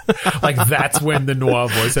 Like, that's when the noir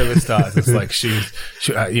voiceover starts. It's like she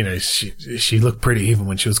looked pretty even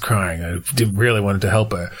when she was crying. I really wanted to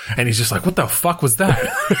help her, and he's just like, "What the fuck was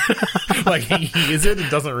that?" Like, he hears it and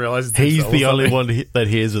doesn't realize it's he's the only one that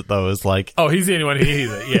hears it, though. It's like, oh, he's the only one who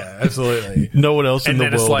hears it. Yeah, absolutely. No one else in the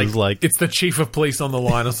world is like, it's the chief of police on the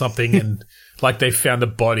line or something, and like they found a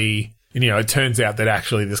body. And, it turns out that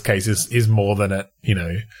actually this case is more than it,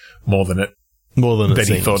 that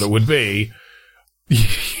he thought it would be.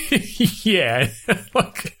 Yeah.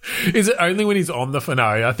 Like, is it only when he's on the phone?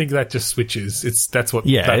 No, I think that just switches. That's what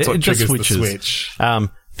triggers the switch.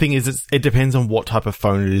 Thing is, it depends on what type of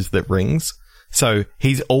phone it is that rings. So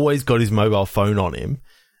he's always got his mobile phone on him.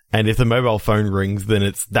 And if the mobile phone rings, then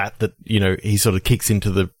it's that he sort of kicks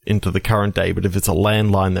into the current day. But if it's a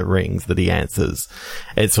landline that rings that he answers,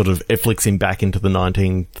 it flicks him back into the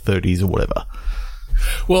 1930s or whatever.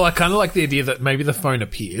 Well, I kind of like the idea that maybe the phone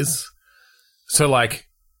appears. So, like,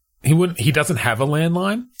 he doesn't have a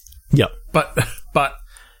landline. Yeah. But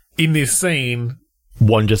in this scene,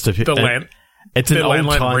 one just appears. It's an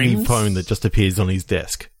old-timey phone that just appears on his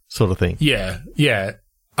desk, sort of thing. Yeah.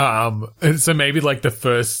 So maybe like the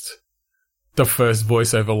first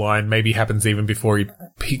voiceover line maybe happens even before he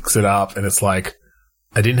picks it up, and it's like,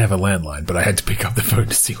 I didn't have a landline, but I had to pick up the phone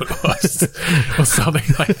to see what it was, or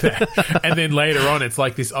something like that. And then later on, it's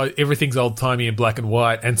like this, everything's old timey and black and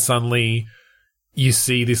white, and suddenly you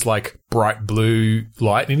see this like bright blue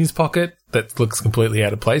light in his pocket that looks completely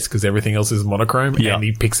out of place because everything else is monochrome, and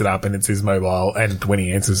he picks it up and it's his mobile, and when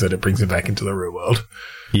he answers it, it brings him back into the real world.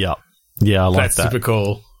 Yeah. Yeah, I like that. That's super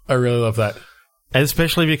cool. I really love that.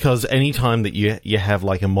 Especially because any time that you have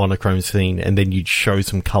like a monochrome scene and then you'd show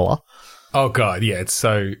some color. Oh god, yeah, it's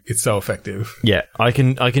so effective. Yeah, I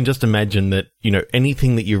can just imagine that,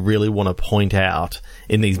 anything that you really want to point out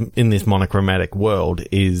in this monochromatic world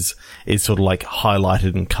is sort of like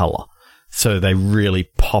highlighted in color. So they really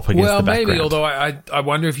pop against the background. Well, maybe, although I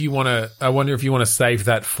wonder if you want to save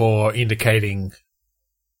that for indicating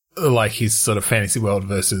like his sort of fantasy world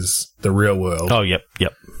versus the real world. Oh, yep.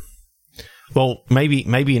 Well,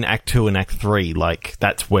 maybe in Act 2 and Act 3, like,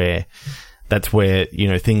 that's where, you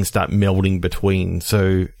know, things start melding between.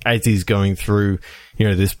 So as he's going through, you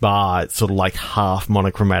know, this bar, it's sort of like half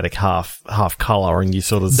monochromatic, half color, and you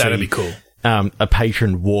sort of That'd see be cool. A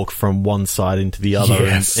patron walk from one side into the other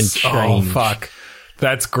and change. Oh, fuck.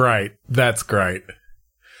 That's great.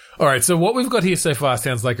 All right, so what we've got here so far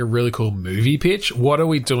sounds like a really cool movie pitch. What are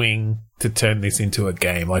we doing to turn this into a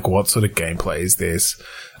game? Like, what sort of gameplay is this?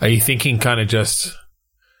 Are you thinking kind of just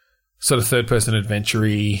sort of third-person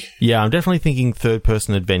adventure-y? Yeah, I'm definitely thinking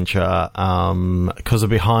third-person adventure, because a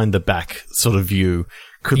behind-the-back sort of view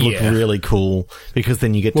could look really cool, because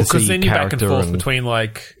then you get to see because then you're character back and forth between,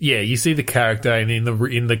 like, you see the character, and in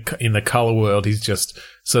the color world, he's just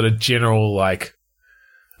sort of general, like,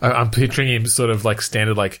 I'm picturing him sort of like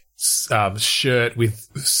standard, like, shirt with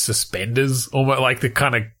suspenders, almost like the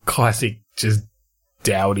kind of classic, just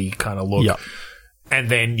dowdy kind of look. Yep. And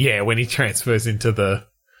then, when he transfers into the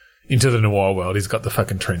noir world, he's got the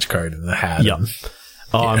fucking trench coat and the hat. Yep.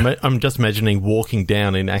 I'm just imagining walking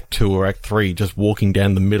down in Act 2 or Act 3, just walking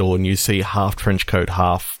down the middle, and you see half trench coat,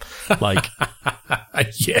 half, like...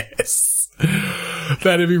 Yes.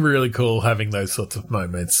 That'd be really cool, having those sorts of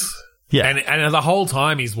moments. Yeah. And the whole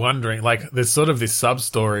time he's wondering, like, there's sort of this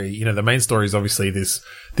sub-story. You know, the main story is obviously this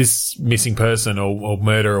missing person or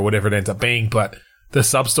murder or whatever it ends up being, but the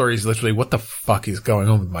sub-story is literally, what the fuck is going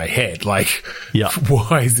on with my head? Like,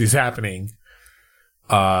 why is this happening?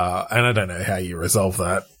 And I don't know how you resolve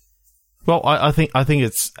that. Well, I think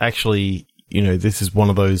it's actually, you know, this is one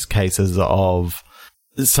of those cases of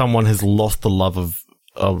someone has lost the love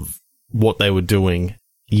of what they were doing.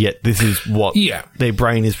 Yet this is what their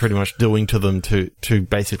brain is pretty much doing to them to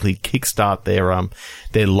basically kickstart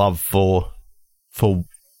their love for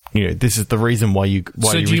you know, this is the reason why you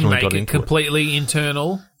so you do you make got it into completely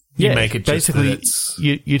internal? You make it just basically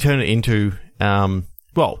you turn it into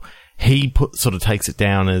he sort of takes it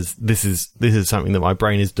down as this is something that my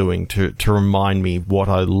brain is doing to remind me what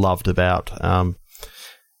I loved about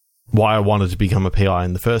why I wanted to become a PI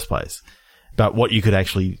in the first place. But what you could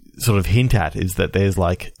actually sort of hint at is that there's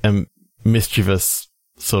like a mischievous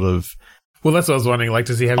sort of... Well, that's what I was wondering. Like,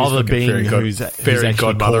 does he have his other being who's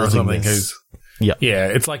godmother or something? This. Yeah,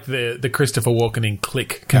 it's like the Christopher Walken in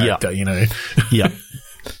Click character, you know? Yeah.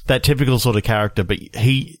 That typical sort of character, but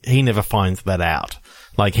he never finds that out.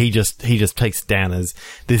 Like, he just takes it down as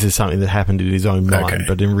this is something that happened in his own mind,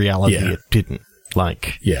 but in reality it didn't.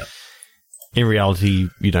 Like... Yeah. In reality,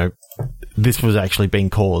 you know, this was actually being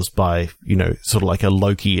caused by, you know, sort of like a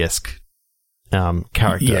Loki-esque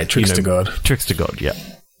character. Yeah, Trickster God. Trickster God, yeah.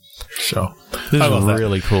 Sure. This is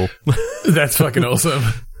really cool. That's fucking awesome.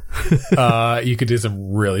 You could do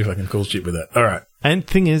some really fucking cool shit with that. All right. And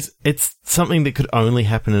thing is, it's something that could only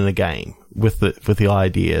happen in a game with the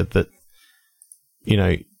idea that, you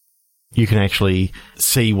know, you can actually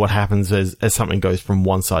see what happens as something goes from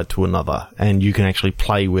one side to another, and you can actually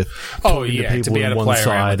play with talking to people in one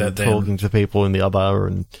side and talking to people in the other.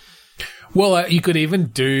 And well, you could even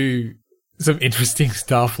do some interesting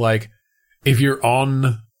stuff, like if you're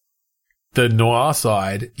on the noir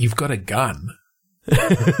side, you've got a gun,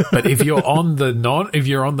 but if you're on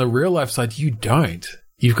the real life side, you don't.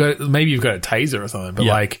 Maybe you've got a taser or something, but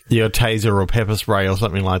like... Yeah, a taser or pepper spray or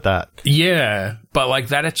something like that. Yeah, but like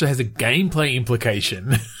that actually has a gameplay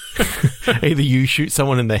implication. Either you shoot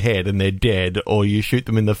someone in the head and they're dead, or you shoot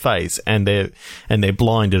them in the face and they're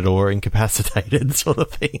blinded or incapacitated, sort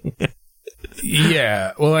of thing.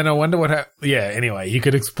 Yeah, well, and I wonder anyway, you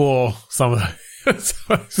could explore some of those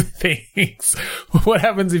things. What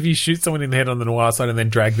happens if you shoot someone in the head on the noir side and then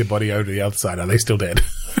drag the body over to the other side? Are they still dead?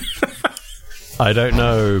 I don't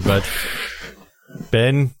know, but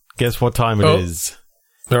Ben, guess what time it is?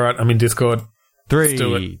 All right, I'm in Discord.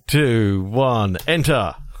 3, 2, 1,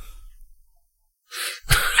 enter.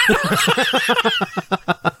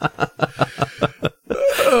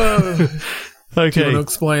 Okay. Do you want to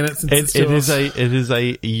explain it? Since it is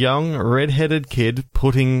a young red-headed kid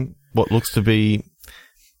putting what looks to be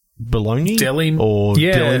bologna deli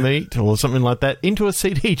meat or something like that into a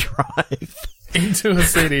CD drive. Into a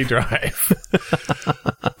CD drive.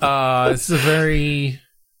 This is a very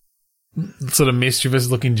sort of mischievous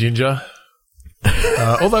looking ginger.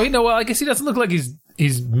 Although, you know, well, I guess he doesn't look like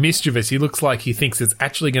he's mischievous. He looks like he thinks it's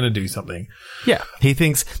actually going to do something. Yeah, he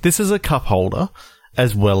thinks this is a cup holder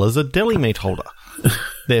as well as a deli meat holder.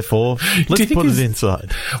 Therefore, let's put it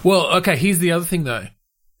inside. Well, okay, here's the other thing, though.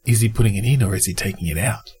 Is he putting it in or is he taking it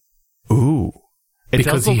out? Ooh.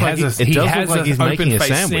 Because he has he's making a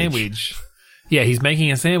sandwich. Yeah, he's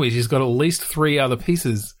making a sandwich. He's got at least 3 other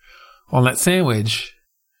pieces on that sandwich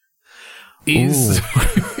is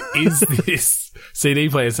this CD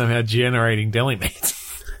player somehow generating deli meat?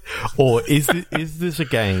 Or is this a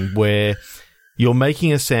game where you're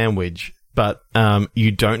making a sandwich, but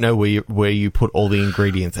you don't know where you put all the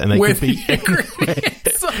ingredients, and they could be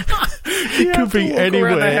ingredients. It could be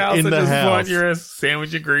anywhere in the house. Find your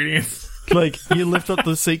sandwich ingredients. Like, you lift up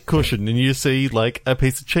the seat cushion and you see like a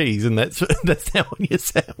piece of cheese, and that's now on your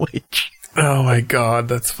sandwich. Oh my god,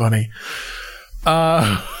 that's funny.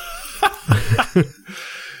 Now,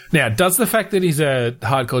 does the fact that he's a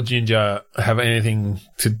hardcore ginger have anything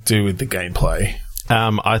to do with the gameplay?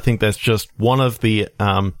 I think that's just one of the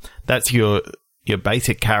that's your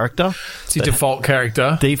basic character. It's your default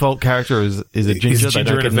character. Default character is a ginger. They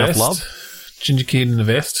don't get enough love. Ginger kid in a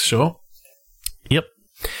vest, sure. Yep.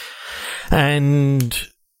 And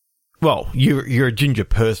well, you're a ginger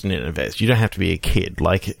person in a vest. You don't have to be a kid.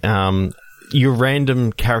 Like your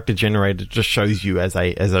random character generator just shows you as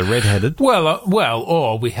a redheaded. Well,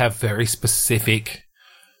 or we have very specific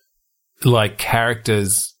like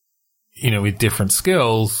characters, you know, with different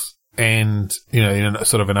skills, and you know, in a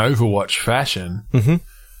sort of an Overwatch fashion. Mm-hmm.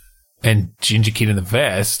 And Ginger Kid in the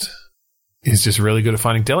Vest is just really good at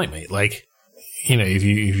finding deli meat. Like, you know, if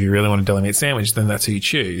you really want a deli meat sandwich, then that's who you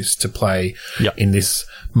choose to play in this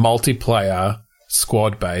multiplayer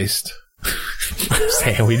squad based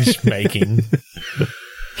sandwich making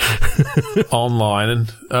online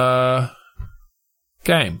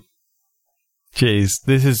game. Jeez,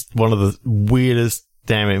 this is one of the weirdest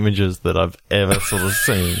damn images that I've ever sort of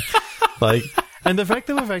seen. Like, and the fact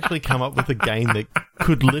that we've actually come up with a game that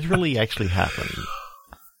could literally actually happen.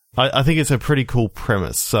 I think it's a pretty cool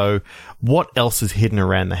premise. So, what else is hidden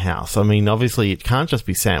around the house? I mean, obviously, it can't just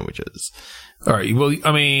be sandwiches. All right. Well,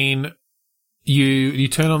 I mean, you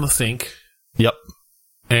turn on the sink. Yep.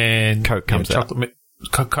 And Coke comes out.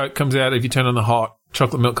 Coke comes out if you turn on the hot.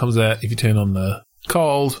 Chocolate milk comes out if you turn on the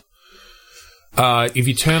cold. If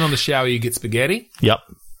you turn on the shower, you get spaghetti. Yep.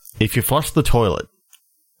 If you flush the toilet.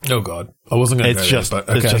 Oh, God. I wasn't going to go there, but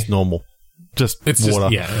okay. It's just normal. It's water.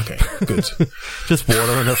 Okay, good. Just water,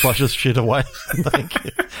 and it flushes shit away. Thank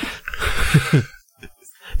you.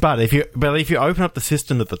 But if you open up the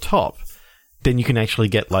cistern at the top, then you can actually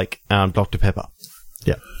get like Dr. Pepper.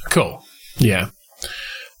 Yeah. Cool. Yeah.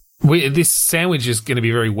 This sandwich is going to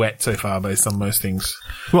be very wet so far, based on most things.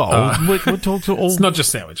 Well, we're talking to all. It's not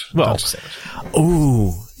just sandwich. Well,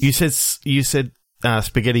 ooh, you said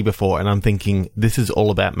spaghetti before, and I'm thinking this is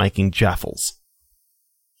all about making jaffles.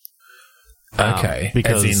 Okay,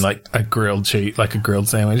 because as in like a grilled cheese, like a grilled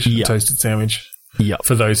sandwich, a toasted sandwich. Yeah.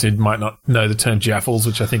 For those who might not know the term jaffles,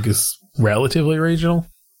 which I think is relatively regional.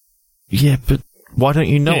 Yeah, but why don't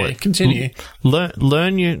you know it? Continue.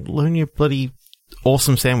 Learn your bloody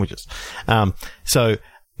awesome sandwiches. So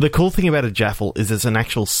the cool thing about a jaffle is it's an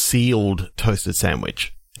actual sealed toasted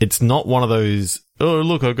sandwich. It's not one of those, oh,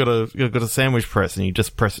 look, I've got a sandwich press and you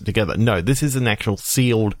just press it together. No, this is an actual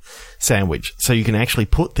sealed sandwich. So you can actually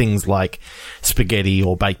put things like spaghetti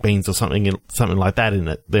or baked beans or something like that in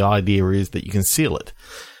it. The idea is that you can seal it.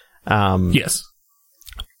 Yes.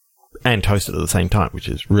 And toast it at the same time, which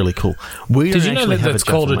is really cool. Did you know that that's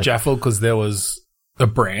called a jaffle because there was a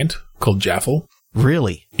brand called Jaffle?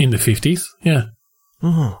 Really? In the 50s? Yeah.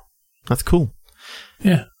 Oh, that's cool.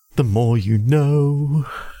 Yeah. The more you know.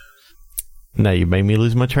 Now you made me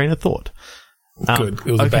lose my train of thought. Good.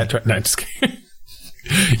 It was a bad train. No, just kidding.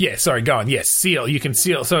 Yeah, sorry, go on. Yes, seal. You can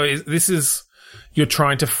seal. So you're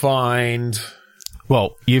trying to find...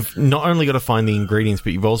 Well, you've not only got to find the ingredients,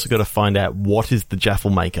 but you've also got to find out what is the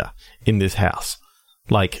jaffle maker in this house.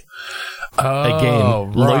 Like,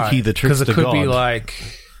 again, Loki, the trickster god. Because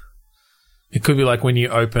it could be like when you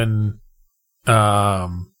open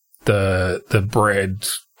the bread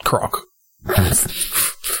crock.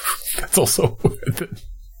 That's also a word that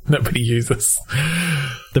nobody uses.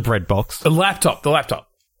 The bread box. The laptop.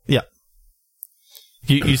 Yeah.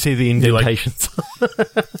 You see the indentations.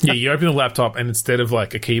 Yeah, you open the laptop and instead of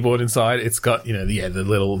like a keyboard inside, it's got, you know,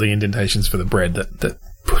 the indentations for the bread that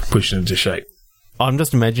push it into shape. I'm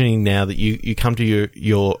just imagining now that you come to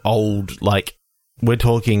your old, like, we're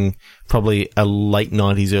talking probably a late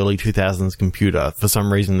 90s, early 2000s computer for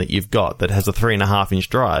some reason that you've got that has a 3.5-inch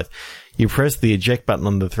drive. You press the eject button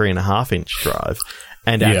on the 3.5-inch drive,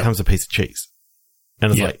 and out comes a piece of cheese.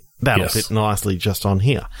 And it's like, that'll fit nicely just on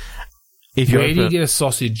here. Where do you get a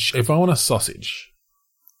sausage? If I want a sausage,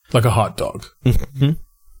 like a hot dog,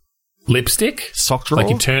 lipstick, sock drawer,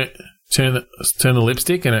 like you turn the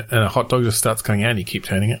lipstick, and a hot dog just starts coming out, and you keep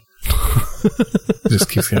turning it. It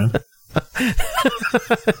just keeps going.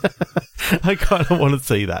 I kind of want to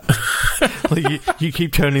see that. Like you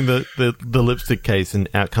keep turning the lipstick case and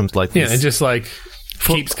out comes like this. Yeah, it just like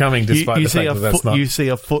keeps coming despite the fact that's not. You see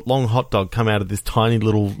a foot-long hot dog come out of this tiny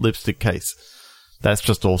little lipstick case. That's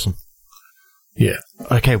just awesome. Yeah.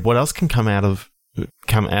 Okay, what else can come out of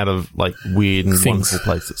like weird and wonderful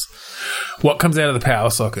places? What comes out of the power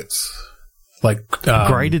sockets? Like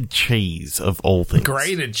grated cheese of all things.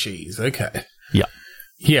 Grated cheese. Okay. Yeah.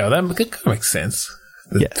 Yeah, that kind of makes sense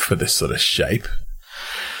for this sort of shape.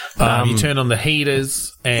 You turn on the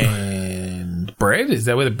heaters and bread. Is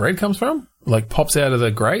that where the bread comes from? Like pops out of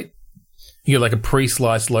the grate? You get like a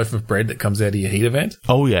pre-sliced loaf of bread that comes out of your heater vent?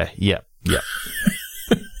 Oh, yeah. Yeah.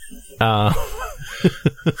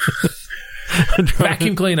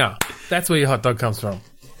 Vacuum cleaner. That's where your hot dog comes from.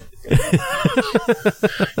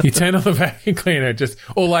 You turn on the vacuum cleaner,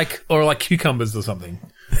 or like cucumbers or something.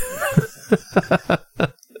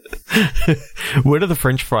 Where do the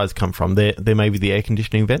French fries come from? They're maybe the air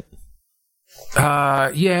conditioning vent?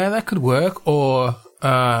 Yeah, that could work. Or,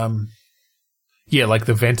 like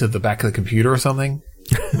the vent at the back of the computer or something.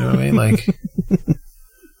 You know what I mean? Like,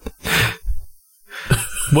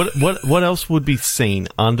 what else would be seen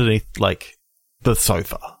underneath, like, the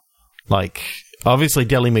sofa? Like, obviously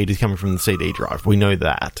deli meat is coming from the CD drive. We know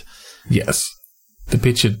that. Yes. The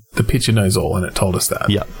picture knows all, and it told us that.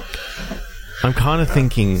 Yeah. I'm kind of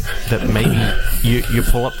thinking that maybe you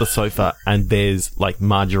pull up the sofa and there's like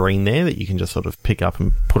margarine there that you can just sort of pick up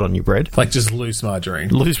and put on your bread. Like just loose margarine.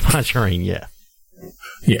 Loose margarine, yeah.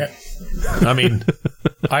 Yeah. I mean,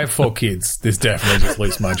 I have 4 kids. There's definitely just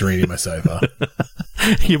loose margarine in my sofa.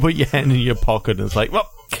 You put your hand in your pocket and it's like, well,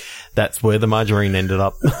 that's where the margarine ended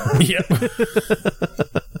up. Yep.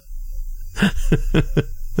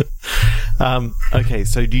 Okay,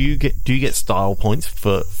 so do you get style points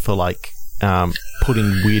for like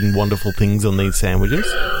putting weird and wonderful things on these sandwiches?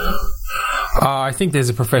 I think there's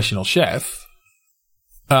a professional chef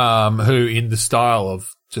who, in the style of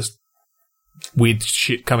just weird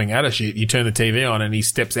shit coming out of shit, you turn the TV on and he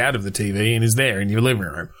steps out of the TV and is there in your living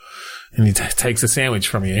room, and he takes a sandwich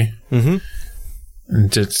from you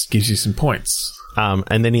and just gives you some points.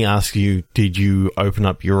 And then he asks you, did you open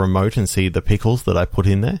up your remote and see the pickles that I put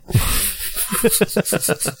in there?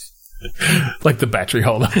 Like the battery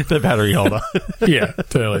holder. The battery holder. Yeah,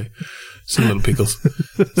 totally. Some little pickles.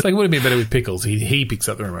 It's like, would it be better with pickles? He picks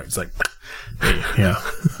up the remote. It's like, yeah.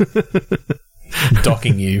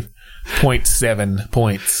 Docking you 0.7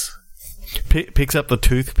 points. Picks up the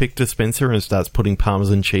toothpick dispenser and starts putting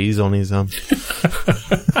Parmesan cheese on his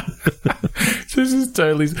This is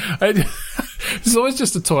totally... It's always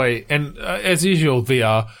just a toy, and as usual,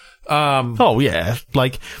 VR... oh, yeah.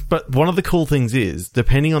 Like, but one of the cool things is,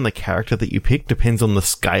 depending on the character that you pick, depends on the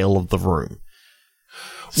scale of the room.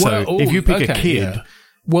 So, if you pick a kid... Yeah.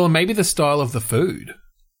 Well, maybe the style of the food.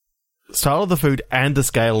 Style of the food and the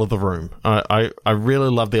scale of the room. I really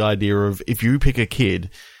love the idea of, if you pick a kid,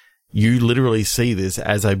 you literally see this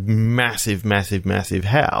as a massive, massive, massive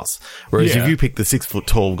house. Whereas if you pick the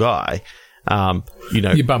 6-foot-tall guy,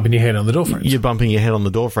 you're bumping your head on the door frames. You're bumping your head on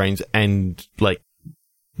the door frames, and, like,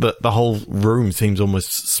 the whole room seems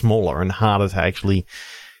almost smaller and harder to actually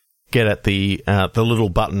get at the little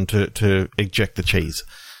button to eject the cheese.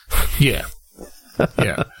 Yeah.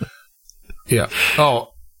 Yeah. Yeah. Oh,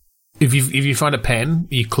 if you find a pen,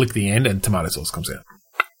 you click the end and tomato sauce comes out.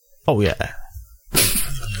 Oh, yeah.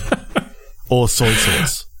 Or soy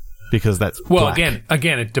sauce, because that's black.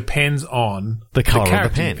 Again, it depends on the color character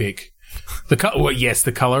of the pen. You pick. The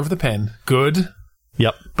color of the pen. Good.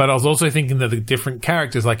 Yep. But I was also thinking that the different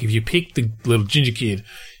characters, like if you pick the little ginger kid,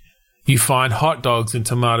 you find hot dogs and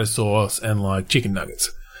tomato sauce and like chicken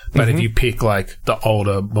nuggets. But if you pick like the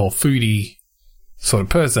older, more foodie sort of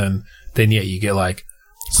person, then you get like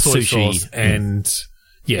soy sushi sauce and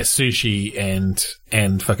sushi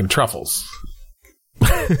and fucking truffles.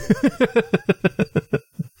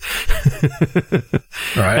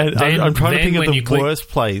 Right. And I'm trying to think of the worst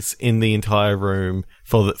place in the entire room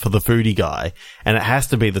for the foodie guy, and it has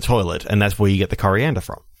to be the toilet, and that's where you get the coriander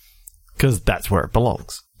from, because that's where it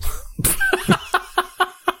belongs.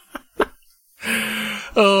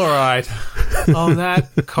 All right. On that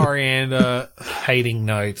coriander hating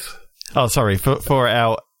note. Oh, sorry, for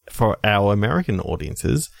our American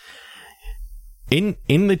audiences, in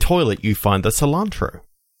the toilet you find the cilantro.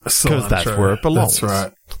 Because that's where it belongs. That's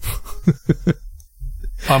right.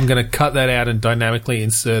 I'm going to cut that out and dynamically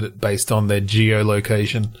insert it based on their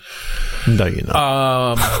geolocation. No, you're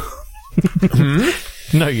not.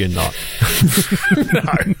 No, you're not.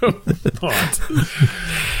 No, not.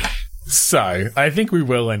 So, I think we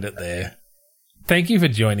will end it there. Thank you for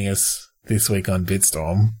joining us this week on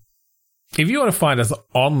Bitstorm. if you want to find us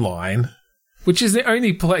online, which is the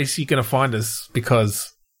only place you're going to find us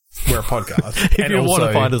because we're a podcast. If you want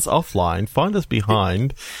to find us offline, find us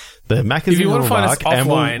behind the magazine Remark,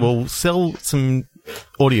 and we'll sell some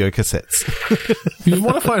audio cassettes. If you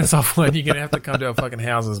want to find us offline, you're going to have to come to our fucking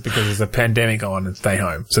houses because there's a pandemic on and stay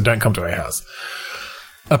home. So don't come to our house.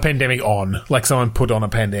 A pandemic on. Like someone put on a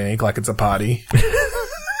pandemic like it's a party.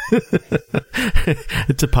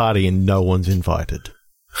 It's a party and no one's invited.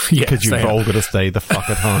 Yeah, because you've all got to stay the fuck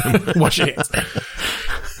at home. Wash your hands.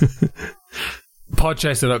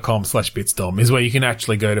 Podchaser.com/bitstorm is where you can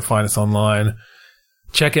actually go to find us online.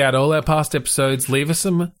 Check out all our past episodes. Leave us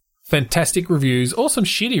some fantastic reviews or some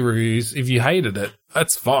shitty reviews if you hated it.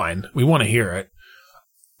 That's fine. We want to hear it.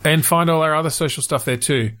 And find all our other social stuff there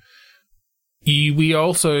too. We are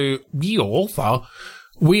also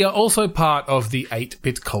part of the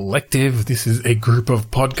 8-Bit Collective. This is a group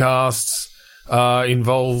of podcasts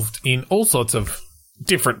involved in all sorts of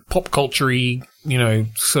different pop culture-y,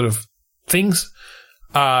 sort of things.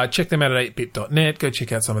 Check them out at 8bit.net. Go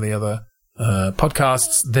check out some of the other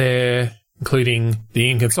podcasts there, including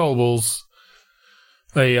The Inconsolables,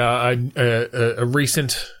 a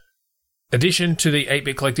recent addition to the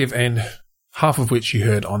 8-Bit Collective, and half of which you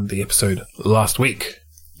heard on the episode last week.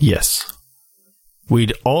 Yes.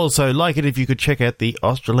 We'd also like it if you could check out the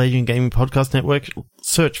Australasian Gaming Podcast Network.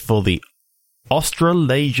 Search for the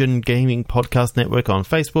Australasian Gaming Podcast Network on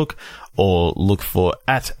Facebook, or look for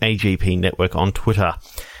 @AGP Network on Twitter.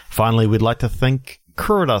 Finally, we'd like to thank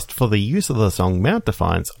Kurodust for the use of the song Mount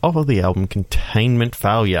Defiance off of the album Containment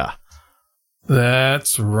Failure.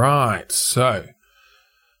 That's right. So,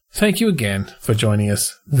 thank you again for joining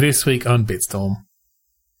us this week on Bitstorm.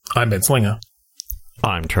 I'm Ben Slinger.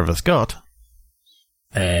 I'm Trevor Scott.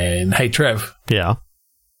 And hey, Trev. Yeah?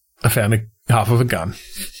 I found half of a gun.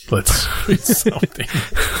 Let's do something.